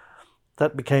Go."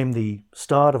 That became the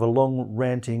start of a long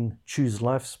ranting Choose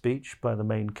Life speech by the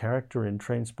main character in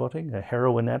Trainspotting, a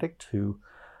heroin addict who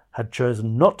had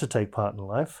chosen not to take part in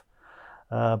life,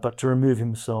 but to remove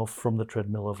himself from the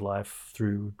treadmill of life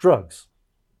through drugs.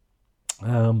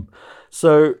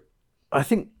 So I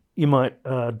think you might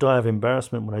die of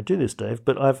embarrassment when I do this, Dave,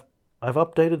 but I've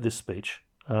updated this speech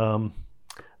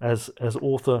as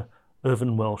author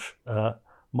Irvine Welsh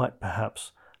might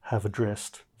perhaps have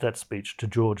addressed that speech to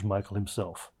George Michael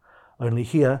himself, only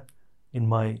here in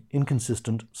my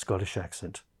inconsistent Scottish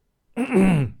accent.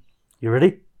 You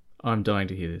ready? I'm dying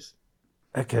to hear this.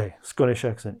 Okay, Scottish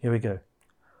accent. Here we go.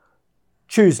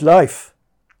 Choose life.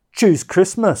 Choose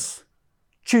Christmas.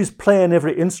 Choose playing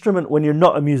every instrument when you're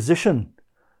not a musician.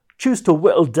 Choose to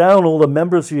whittle down all the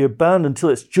members of your band until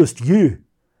it's just you.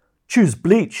 Choose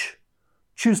bleach.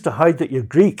 Choose to hide that you're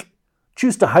Greek.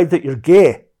 Choose to hide that you're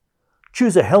gay.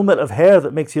 Choose a helmet of hair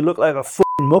that makes you look like a f***ing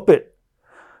Muppet.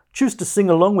 Choose to sing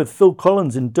along with Phil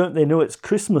Collins in Don't They Know It's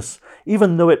Christmas,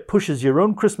 even though it pushes your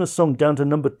own Christmas song down to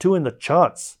number 2 in the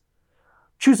charts.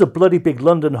 Choose a bloody big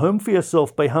London home for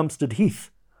yourself by Hampstead Heath.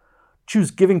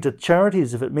 Choose giving to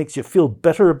charities if it makes you feel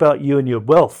better about you and your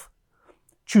wealth.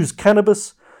 Choose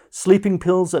cannabis, sleeping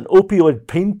pills and opioid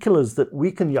painkillers that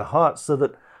weaken your heart so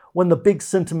that when the big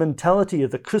sentimentality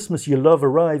of the Christmas you love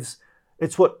arrives,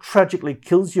 it's what tragically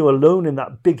kills you alone in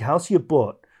that big house you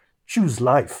bought. Choose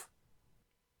life.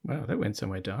 Wow, that went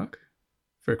somewhere dark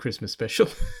for a Christmas special.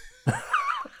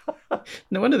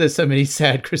 No wonder there's so many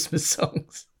sad Christmas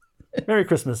songs. Merry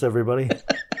Christmas, everybody.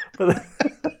 But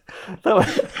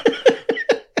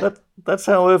that's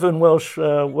how Irvine Welsh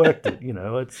worked it.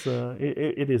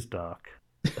 It is dark.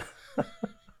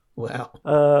 Wow.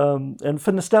 And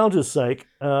for nostalgia's sake,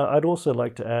 I'd also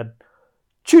like to add,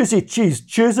 choosy cheese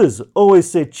choosers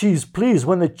always say cheese please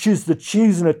when they choose the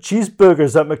cheese in a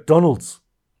cheeseburgers at McDonald's.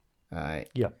 Aye.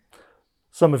 Yeah.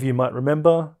 Some of you might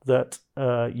remember that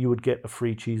you would get a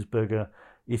free cheeseburger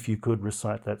if you could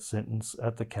recite that sentence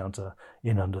at the counter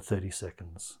in under 30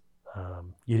 seconds.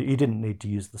 You didn't need to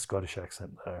use the Scottish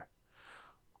accent, though.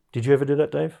 Did you ever do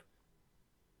that, Dave?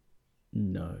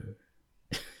 No.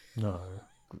 No.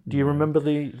 Do you remember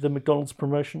the McDonald's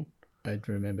promotion? I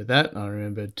remember that. I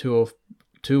remember two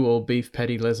all beef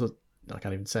patty lettuce. I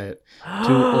can't even say it. 2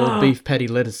 all beef patty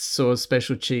lettuce sauce,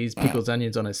 special cheese, pickles,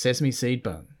 onions on a sesame seed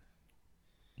bun.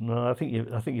 No, I think you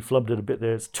flubbed it a bit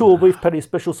there. It's 2 all beef patty,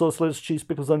 special sauce, lettuce, cheese,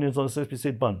 pickles, onions on a sesame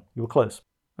seed bun. You were close.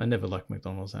 I never liked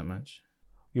McDonald's that much.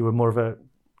 You were more of a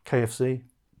KFC.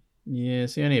 Yeah,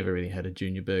 see, I never really had a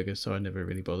junior burger, so I never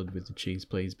really bothered with the cheese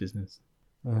please business.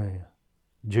 Oh yeah.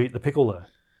 Did you eat the pickle though?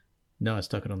 No, I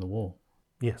stuck it on the wall.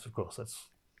 Yes, of course.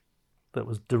 That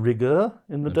was de rigueur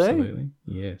in the day. Absolutely,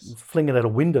 yes. Fling it out a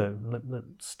window, let it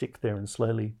stick there and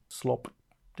slowly slop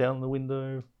down the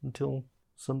window until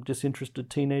some disinterested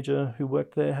teenager who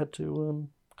worked there had to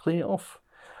clean it off.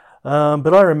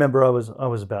 But I remember I was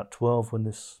about 12 when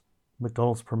this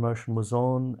McDonald's promotion was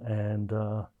on, and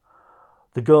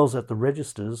the girls at the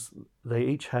registers, they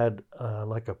each had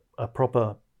like a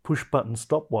proper push-button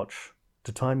stopwatch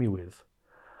to time you with.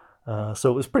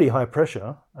 So it was pretty high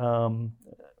pressure.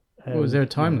 Was there a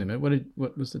time limit?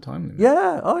 What was the time limit?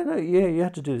 Yeah, I know. Yeah, you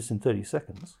had to do this in 30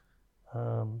 seconds.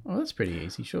 Oh, that's pretty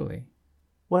easy, surely.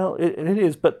 Well, it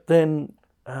is, but then,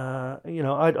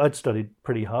 I'd studied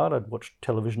pretty hard. I'd watched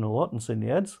television a lot and seen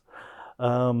the ads.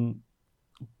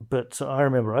 But I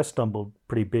remember I stumbled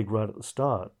pretty big right at the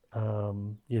start.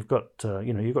 You've got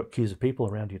queues of people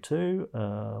around you too.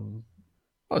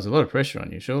 There's a lot of pressure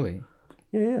on you, surely.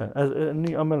 Yeah. And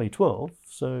I'm only 12,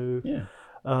 so Yeah.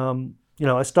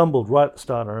 I stumbled right at the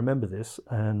start. I remember this,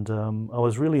 and I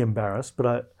was really embarrassed.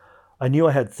 But I knew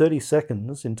I had 30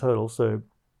 seconds in total, so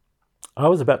I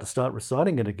was about to start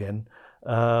reciting it again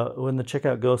when the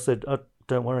checkout girl said, "Oh,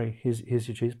 don't worry, here's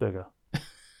your cheeseburger."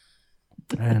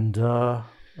 and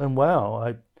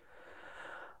wow,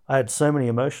 I had so many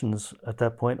emotions at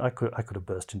that point. I could have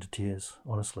burst into tears,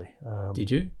 honestly.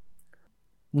 Did you?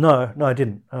 No, I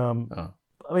didn't. Oh.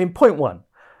 I mean, point one,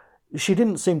 She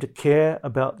didn't seem to care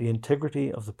about the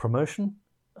integrity of the promotion.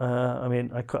 I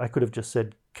mean, I could have just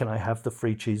said, "Can I have the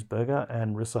free cheeseburger?"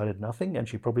 and recited nothing, and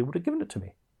she probably would have given it to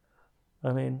me.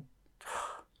 I mean,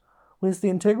 where's the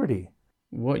integrity?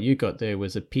 What you got there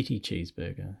was a pity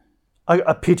cheeseburger.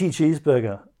 A pity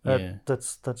cheeseburger. Yeah.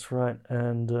 That's right.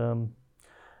 And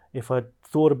if I'd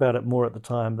thought about it more at the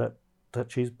time, that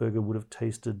cheeseburger would have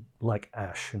tasted like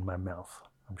ash in my mouth,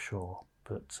 I'm sure.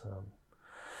 But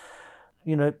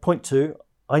point two,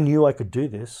 I knew I could do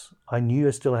this. I knew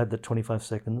I still had the 25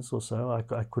 seconds or so.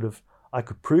 I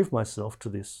could prove myself to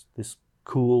this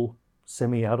cool,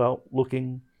 semi-adult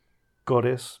looking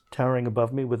goddess towering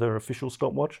above me with her official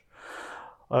stopwatch.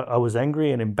 I was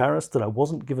angry and embarrassed that I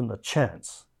wasn't given the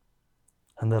chance,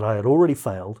 and that I had already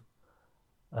failed,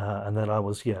 and that I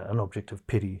was, an object of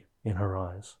pity in her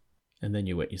eyes. And then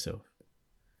you wet yourself.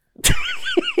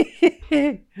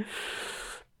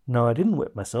 No, I didn't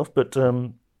wet myself, but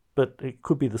it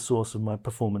could be the source of my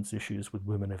performance issues with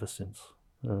women ever since.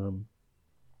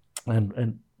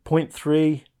 And point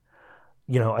three,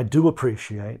 I do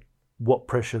appreciate what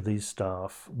pressure these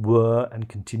staff were and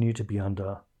continue to be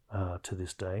under to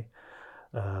this day.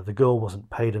 The girl wasn't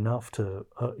paid enough to,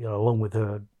 along with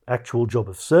her actual job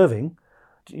of serving,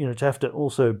 to have to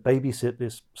also babysit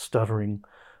this stuttering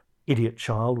idiot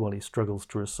child while he struggles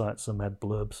to recite some ad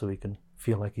blurb so he can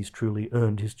feel like he's truly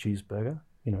earned his cheeseburger.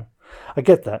 I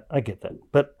get that.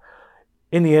 But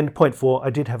in the end, point four, I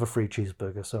did have a free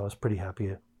cheeseburger, so I was pretty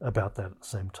happy about that at the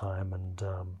same time. And,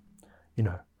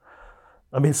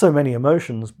 so many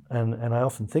emotions, and I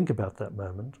often think about that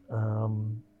moment.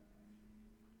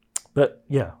 But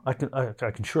yeah, I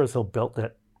can sure as hell belt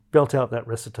out that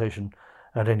recitation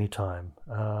at any time.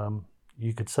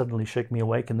 You could suddenly shake me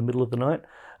awake in the middle of the night,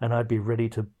 and I'd be ready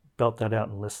to belt that out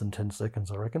in less than 10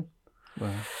 seconds, I reckon. Well,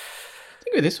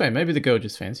 think of it this way. Maybe the girl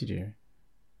just fancied you.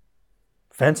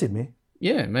 Fancied me?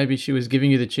 Yeah, maybe she was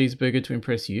giving you the cheeseburger to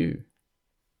impress you.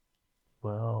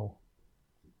 Well,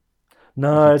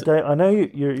 no, Dave, I know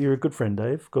you're a good friend,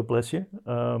 Dave. God bless you.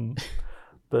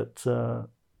 But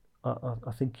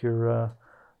I think you're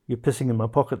pissing in my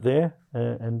pocket there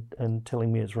and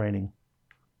telling me it's raining.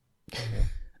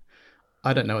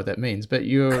 I don't know what that means, but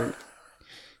your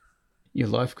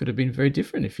life could have been very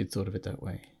different if you'd thought of it that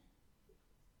way.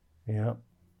 Yeah.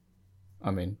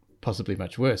 I mean, possibly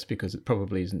much worse because it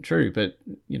probably isn't true, but,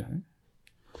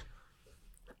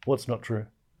 What's not true?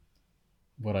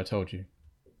 What I told you.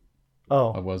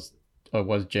 Oh. I was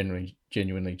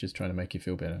genuinely just trying to make you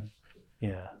feel better.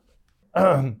 Yeah.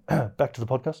 Back to the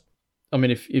podcast. I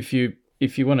mean, if you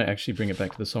want to actually bring it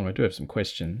back to the song, I do have some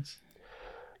questions.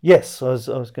 Yes, I was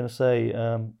going to say,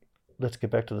 let's get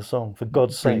back to the song, for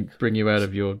God's sake. Bring you out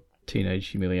of your teenage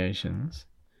humiliations.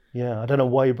 Yeah, I don't know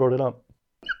why you brought it up.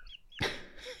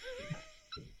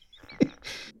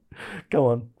 Go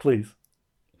on, please.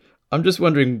 I'm just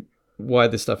wondering why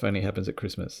this stuff only happens at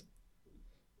Christmas.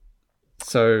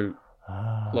 So,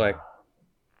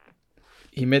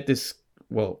 he met this...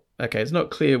 Well, okay, it's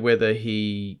not clear whether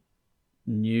he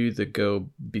knew the girl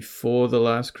before the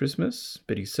last Christmas,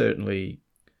 but he certainly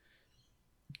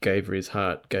gave her his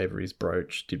heart, gave her his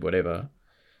brooch, did whatever.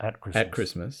 At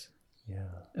Christmas. Yeah.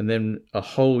 And then a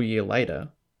whole year later,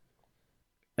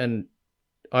 and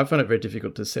I find it very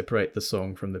difficult to separate the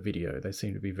song from the video. They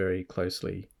seem to be very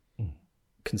closely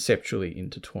conceptually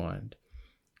intertwined.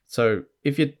 So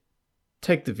if you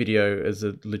take the video as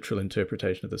a literal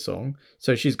interpretation of the song,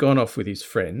 so she's gone off with his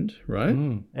friend, right?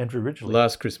 Andrew Ridgeley.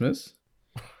 Last Christmas.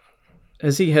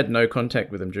 Has he had no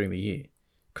contact with him during the year?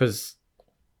 Because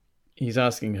he's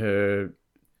asking her,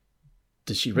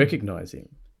 does she recognise him?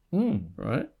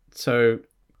 Right? So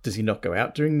does he not go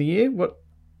out during the year? What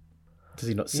does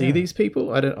he not see these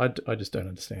people? I just don't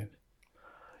understand.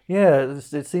 Yeah,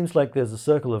 it seems like there's a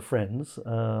circle of friends,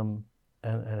 and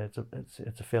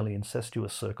it's a fairly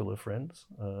incestuous circle of friends.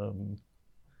 Well,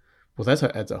 that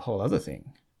adds a whole other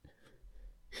thing.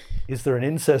 Is there an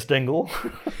incest angle?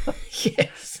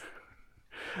 Yes.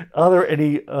 Are there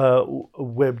any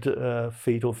webbed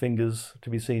feet or fingers to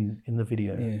be seen in the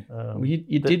video? Yeah. Well,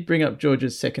 you did bring up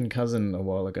George's second cousin a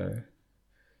while ago.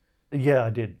 Yeah, I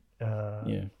did.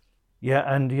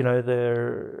 Yeah, and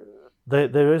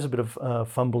there is a bit of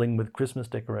fumbling with Christmas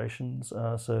decorations.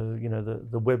 So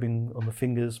the webbing on the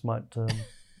fingers might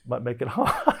make it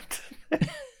hard.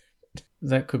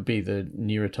 That could be the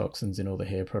neurotoxins in all the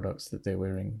hair products that they're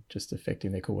wearing, just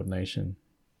affecting their coordination.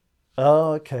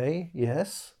 Oh, okay.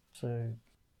 Yes. So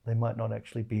they might not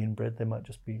actually be inbred. They might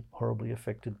just be horribly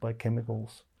affected by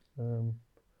chemicals.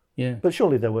 Yeah. But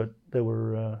surely they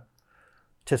were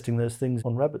testing those things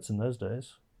on rabbits in those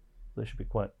days. They should be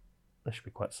quite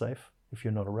safe. if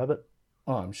you're not a rabbit.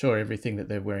 Oh, I'm sure everything that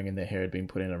they're wearing in their hair had been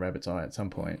put in a rabbit's eye at some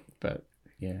point. But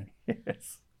yeah.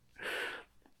 Yes.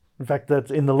 In fact,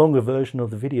 that's in the longer version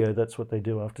of the video. That's what they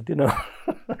do after dinner.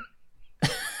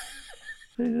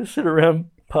 They just sit around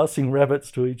passing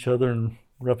rabbits to each other and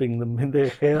rubbing them in their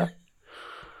hair.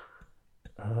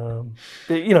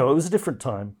 But, you know, it was a different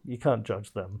time. You can't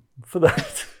judge them for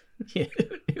that. Yeah,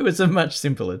 it was a much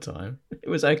simpler time. It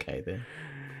was okay then.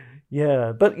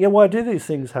 Yeah, but yeah, why do these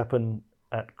things happen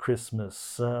at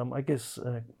Christmas? I guess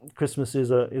Christmas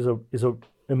is a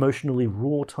emotionally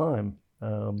raw time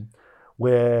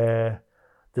where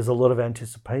there's a lot of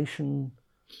anticipation,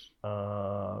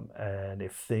 and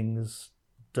if things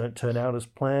don't turn out as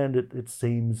planned, it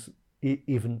seems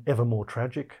even ever more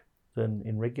tragic than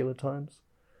in regular times.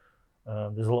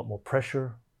 There's a lot more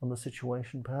pressure on the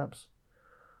situation, perhaps.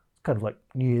 It's kind of like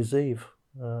New Year's Eve.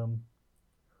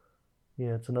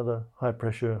 Yeah, it's another high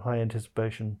pressure, high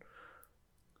anticipation,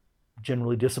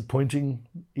 generally disappointing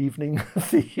evening of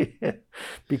the year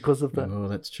because of that. Oh,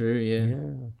 that's true, yeah.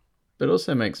 Yeah. But it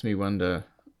also makes me wonder,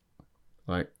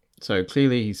 like, so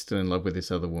clearly he's still in love with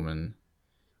this other woman.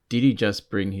 Did he just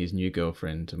bring his new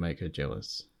girlfriend to make her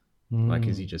jealous? Like,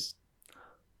 is he just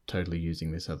totally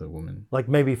using this other woman? Like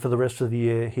maybe for the rest of the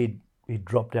year he'd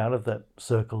dropped out of that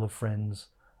circle of friends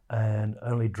and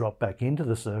only dropped back into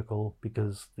the circle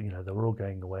because, you know, they were all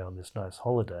going away on this nice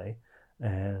holiday,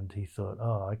 and he thought,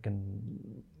 oh, I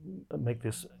can make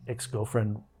this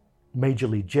ex-girlfriend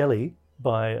majorly jelly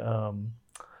by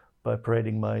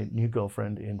parading my new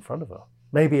girlfriend in front of her.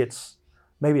 Maybe it's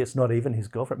not even his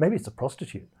girlfriend. Maybe it's a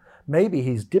prostitute. Maybe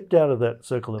he's dipped out of that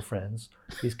circle of friends.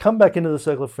 He's come back into the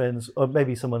circle of friends, or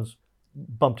maybe someone's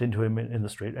bumped into him in the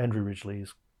street. Andrew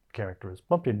Ridgeley's character has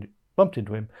bumped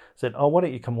into him, said, oh, why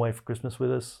don't you come away for Christmas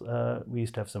with us? We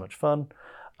used to have so much fun.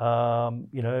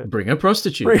 You know, Bring a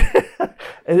prostitute.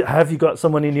 have you got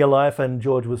someone in your life? And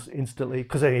George was instantly,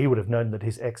 because he would have known that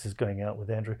his ex is going out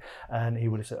with Andrew, and he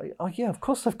would have said, oh yeah, of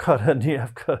course I've got a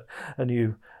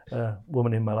new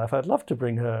woman in my life. I'd love to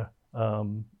bring her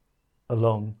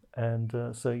along.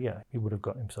 And so yeah, he would have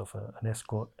got himself an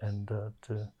escort and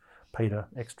paid her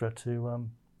extra to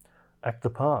act the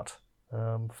part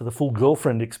for the full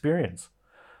girlfriend experience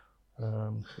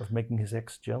of making his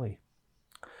ex jelly.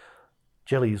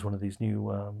 Jelly is one of these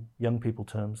new young people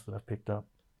terms that I've picked up.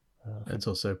 That's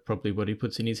also probably what he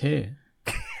puts in his hair.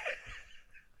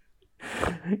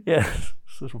 Yeah,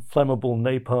 sort of flammable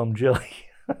napalm jelly.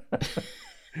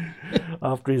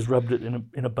 After he's rubbed it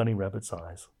in a bunny rabbit's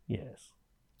eyes. Yes.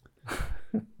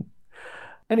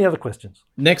 Any other questions?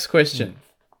 Next question.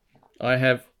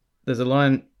 There's a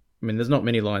line, I mean, there's not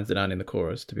many lines that aren't in the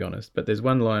chorus, to be honest, but there's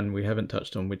one line we haven't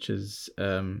touched on, which is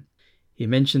he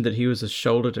mentioned that he was a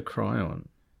shoulder to cry on,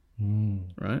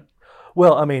 right?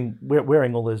 Well, I mean,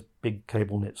 wearing all those big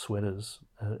cable knit sweaters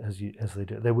as they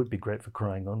do, they would be great for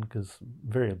crying on because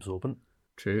very absorbent.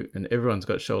 True, and everyone's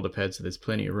got shoulder pads, so there's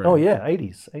plenty of room. Oh yeah,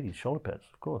 80s shoulder pads,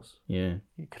 of course. Yeah.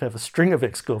 You could have a string of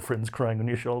ex-girlfriends crying on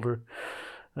your shoulder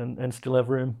and still have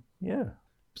room. Yeah.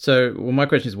 So, well, my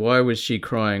question is, why was she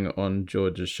crying on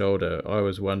George's shoulder? I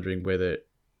was wondering whether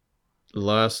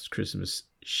last Christmas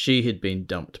she had been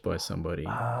dumped by somebody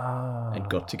and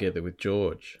got together with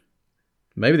George.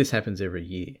 Maybe this happens every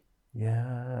year.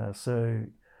 Yeah, so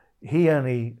he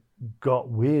only got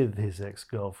with his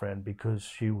ex-girlfriend because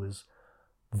she was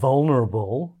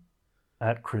vulnerable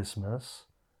at Christmas,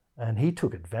 and he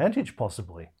took advantage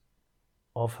possibly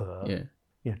of her. Yeah.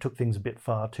 You know, took things a bit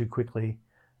far too quickly,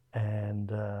 and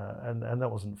that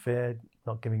wasn't fair.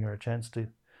 Not giving her a chance to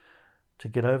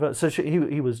get over. So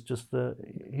he was just the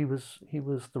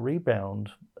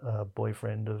rebound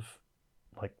boyfriend of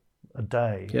like a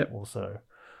day or so.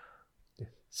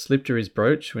 Slipped her his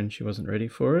brooch when she wasn't ready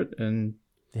for it, and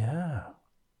yeah.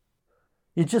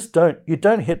 You just don't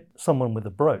hit someone with a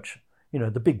brooch. You know,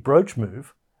 the big brooch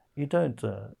move, you don't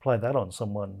play that on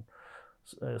someone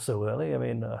so early. I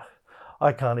mean,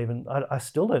 I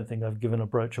still don't think I've given a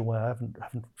brooch away. I haven't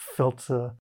felt,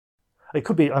 it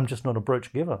could be I'm just not a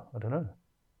brooch giver. I don't know.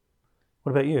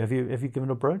 What about you? Have you given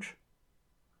a brooch?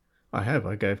 I have.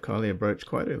 I gave Kylie a brooch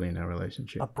quite early in our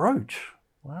relationship. A brooch?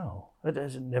 Wow.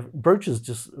 Brooches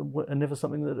just are never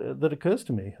something that occurs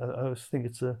to me. I always think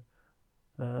it's a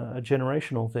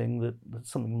generational thing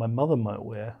that's something my mother might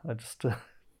wear. I just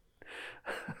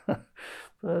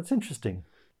it's interesting.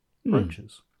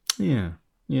 Brooches. Yeah.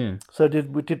 So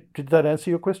did that answer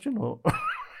your question, or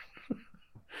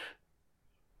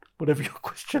whatever your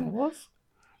question was?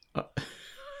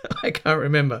 I can't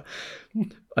remember.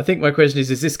 I think my question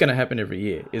is this going to happen every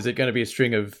year? Is it going to be a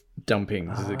string of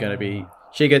dumpings? Is it going to be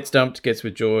she gets dumped, gets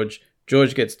with George,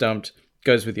 George gets dumped,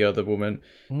 goes with the other woman.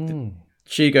 Mm.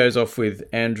 She goes off with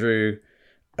Andrew.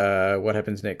 What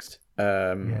happens next?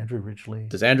 Yeah, Andrew Ridgely.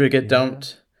 Does Andrew get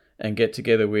dumped and get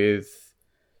together with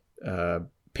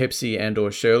Pepsi and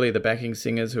or Shirley, the backing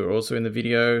singers who are also in the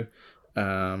video?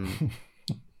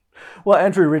 Well,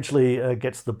 Andrew Ridgely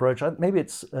gets the brooch. Maybe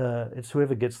it's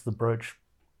whoever gets the brooch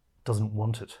doesn't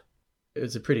want it.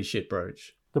 It's a pretty shit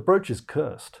brooch. The brooch is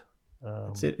cursed.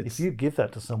 That's it. If you give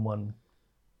that to someone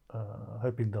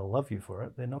hoping they'll love you for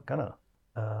it, they're not gonna.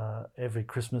 Every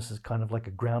Christmas is kind of like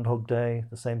a Groundhog Day.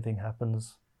 The same thing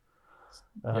happens.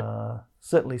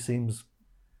 Certainly seems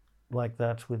like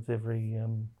that with every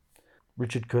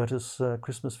Richard Curtis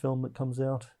Christmas film that comes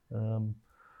out.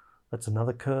 That's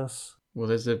another curse. Well,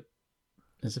 there's a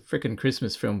freaking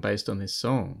Christmas film based on this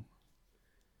song.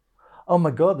 Oh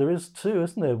my God, there is too,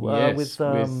 isn't there? Yes, with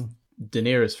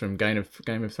Daenerys from Game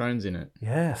of Thrones in it.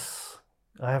 Yes,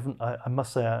 I haven't. I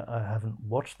must say I haven't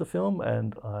watched the film,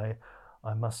 and I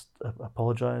must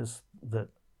apologize that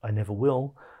I never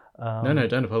will. No,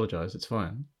 don't apologise. It's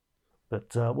fine. But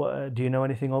do you know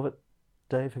anything of it,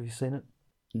 Dave? Have you seen it?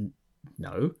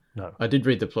 No. No. I did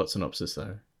read the plot synopsis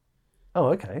though. Oh,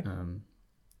 okay.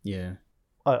 Yeah.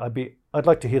 I'd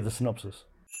like to hear the synopsis.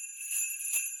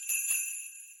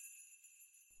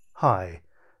 Hi,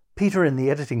 Peter in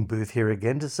the editing booth here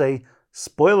again to say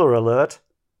spoiler alert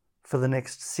for the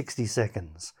next 60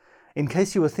 seconds, in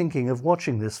case you were thinking of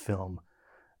watching this film,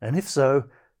 and if so,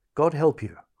 God help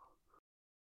you.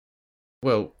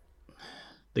 Well,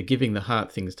 the giving the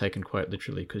heart thing's taken quite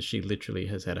literally because she literally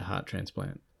has had a heart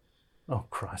transplant. Oh,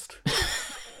 Christ.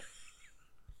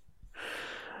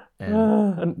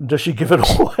 And does she give it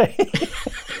away?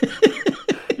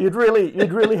 You'd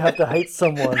really have to hate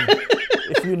someone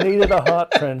if you needed a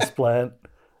heart transplant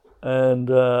and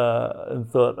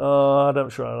thought, oh, I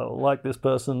don't like this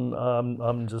person.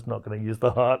 I'm just not going to use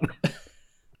the heart.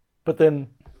 But then,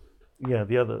 yeah,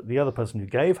 the other person who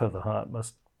gave her the heart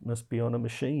must be on a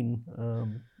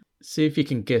machine. See if you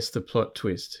can guess the plot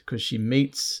twist, because she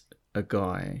meets a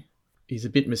guy. He's a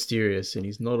bit mysterious and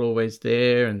he's not always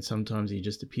there, and sometimes he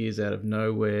just appears out of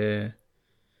nowhere.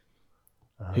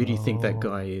 Who do you think that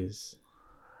guy is?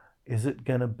 Is it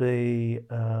going to be,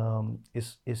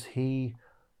 is he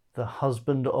the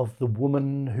husband of the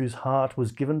woman whose heart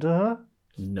was given to her?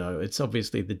 No, it's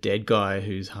obviously the dead guy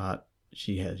whose heart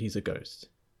she had. He's a ghost.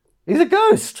 He's a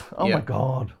ghost! Oh Yep. my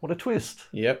God, what a twist.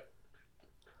 Yep.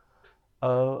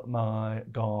 Oh my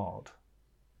God.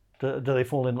 Do they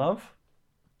fall in love?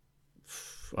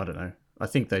 I don't know. I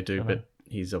think they do, but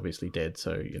he's obviously dead,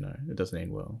 so, it doesn't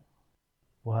end well.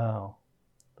 Wow,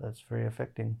 that's very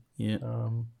affecting. Yeah.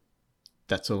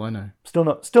 That's all I know. Still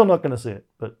not going to see it,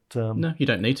 but No, you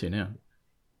don't need to now.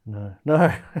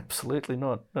 no, absolutely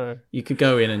not. No. You could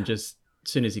go in and just,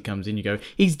 as soon as he comes in, you go,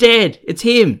 he's dead! It's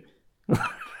him!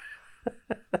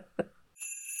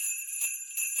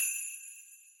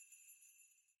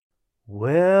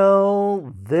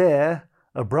 Well, there,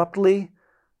 abruptly,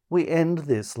 we end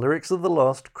this Lyrics of the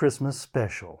Lost Christmas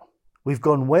special. We've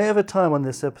gone way over time on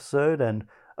this episode and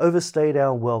overstayed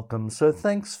our welcome, so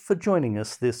thanks for joining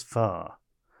us this far.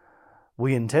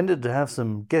 We intended to have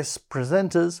some guest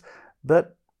presenters,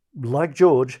 but like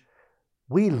George,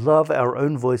 we love our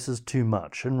own voices too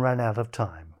much and ran out of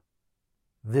time.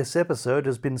 This episode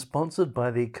has been sponsored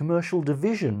by the commercial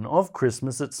division of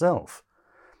Christmas itself,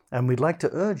 and we'd like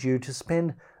to urge you to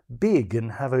spend big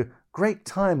and have a great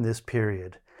time this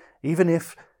period, even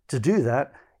if, to do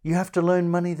that, you have to loan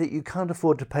money that you can't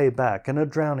afford to pay back and are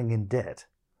drowning in debt.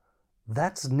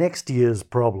 That's next year's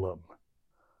problem.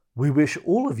 We wish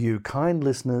all of you kind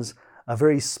listeners a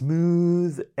very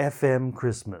smooth FM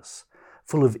Christmas,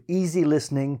 full of easy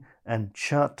listening and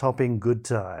chart-topping good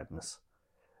times.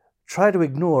 Try to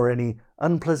ignore any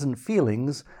unpleasant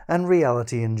feelings and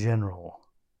reality in general.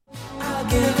 I'll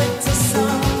give it to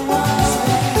someone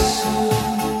special.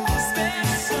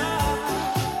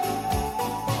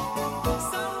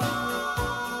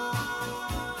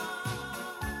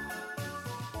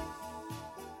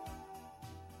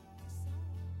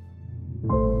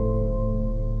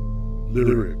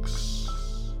 Lyrics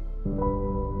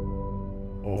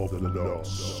of the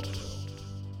Lost.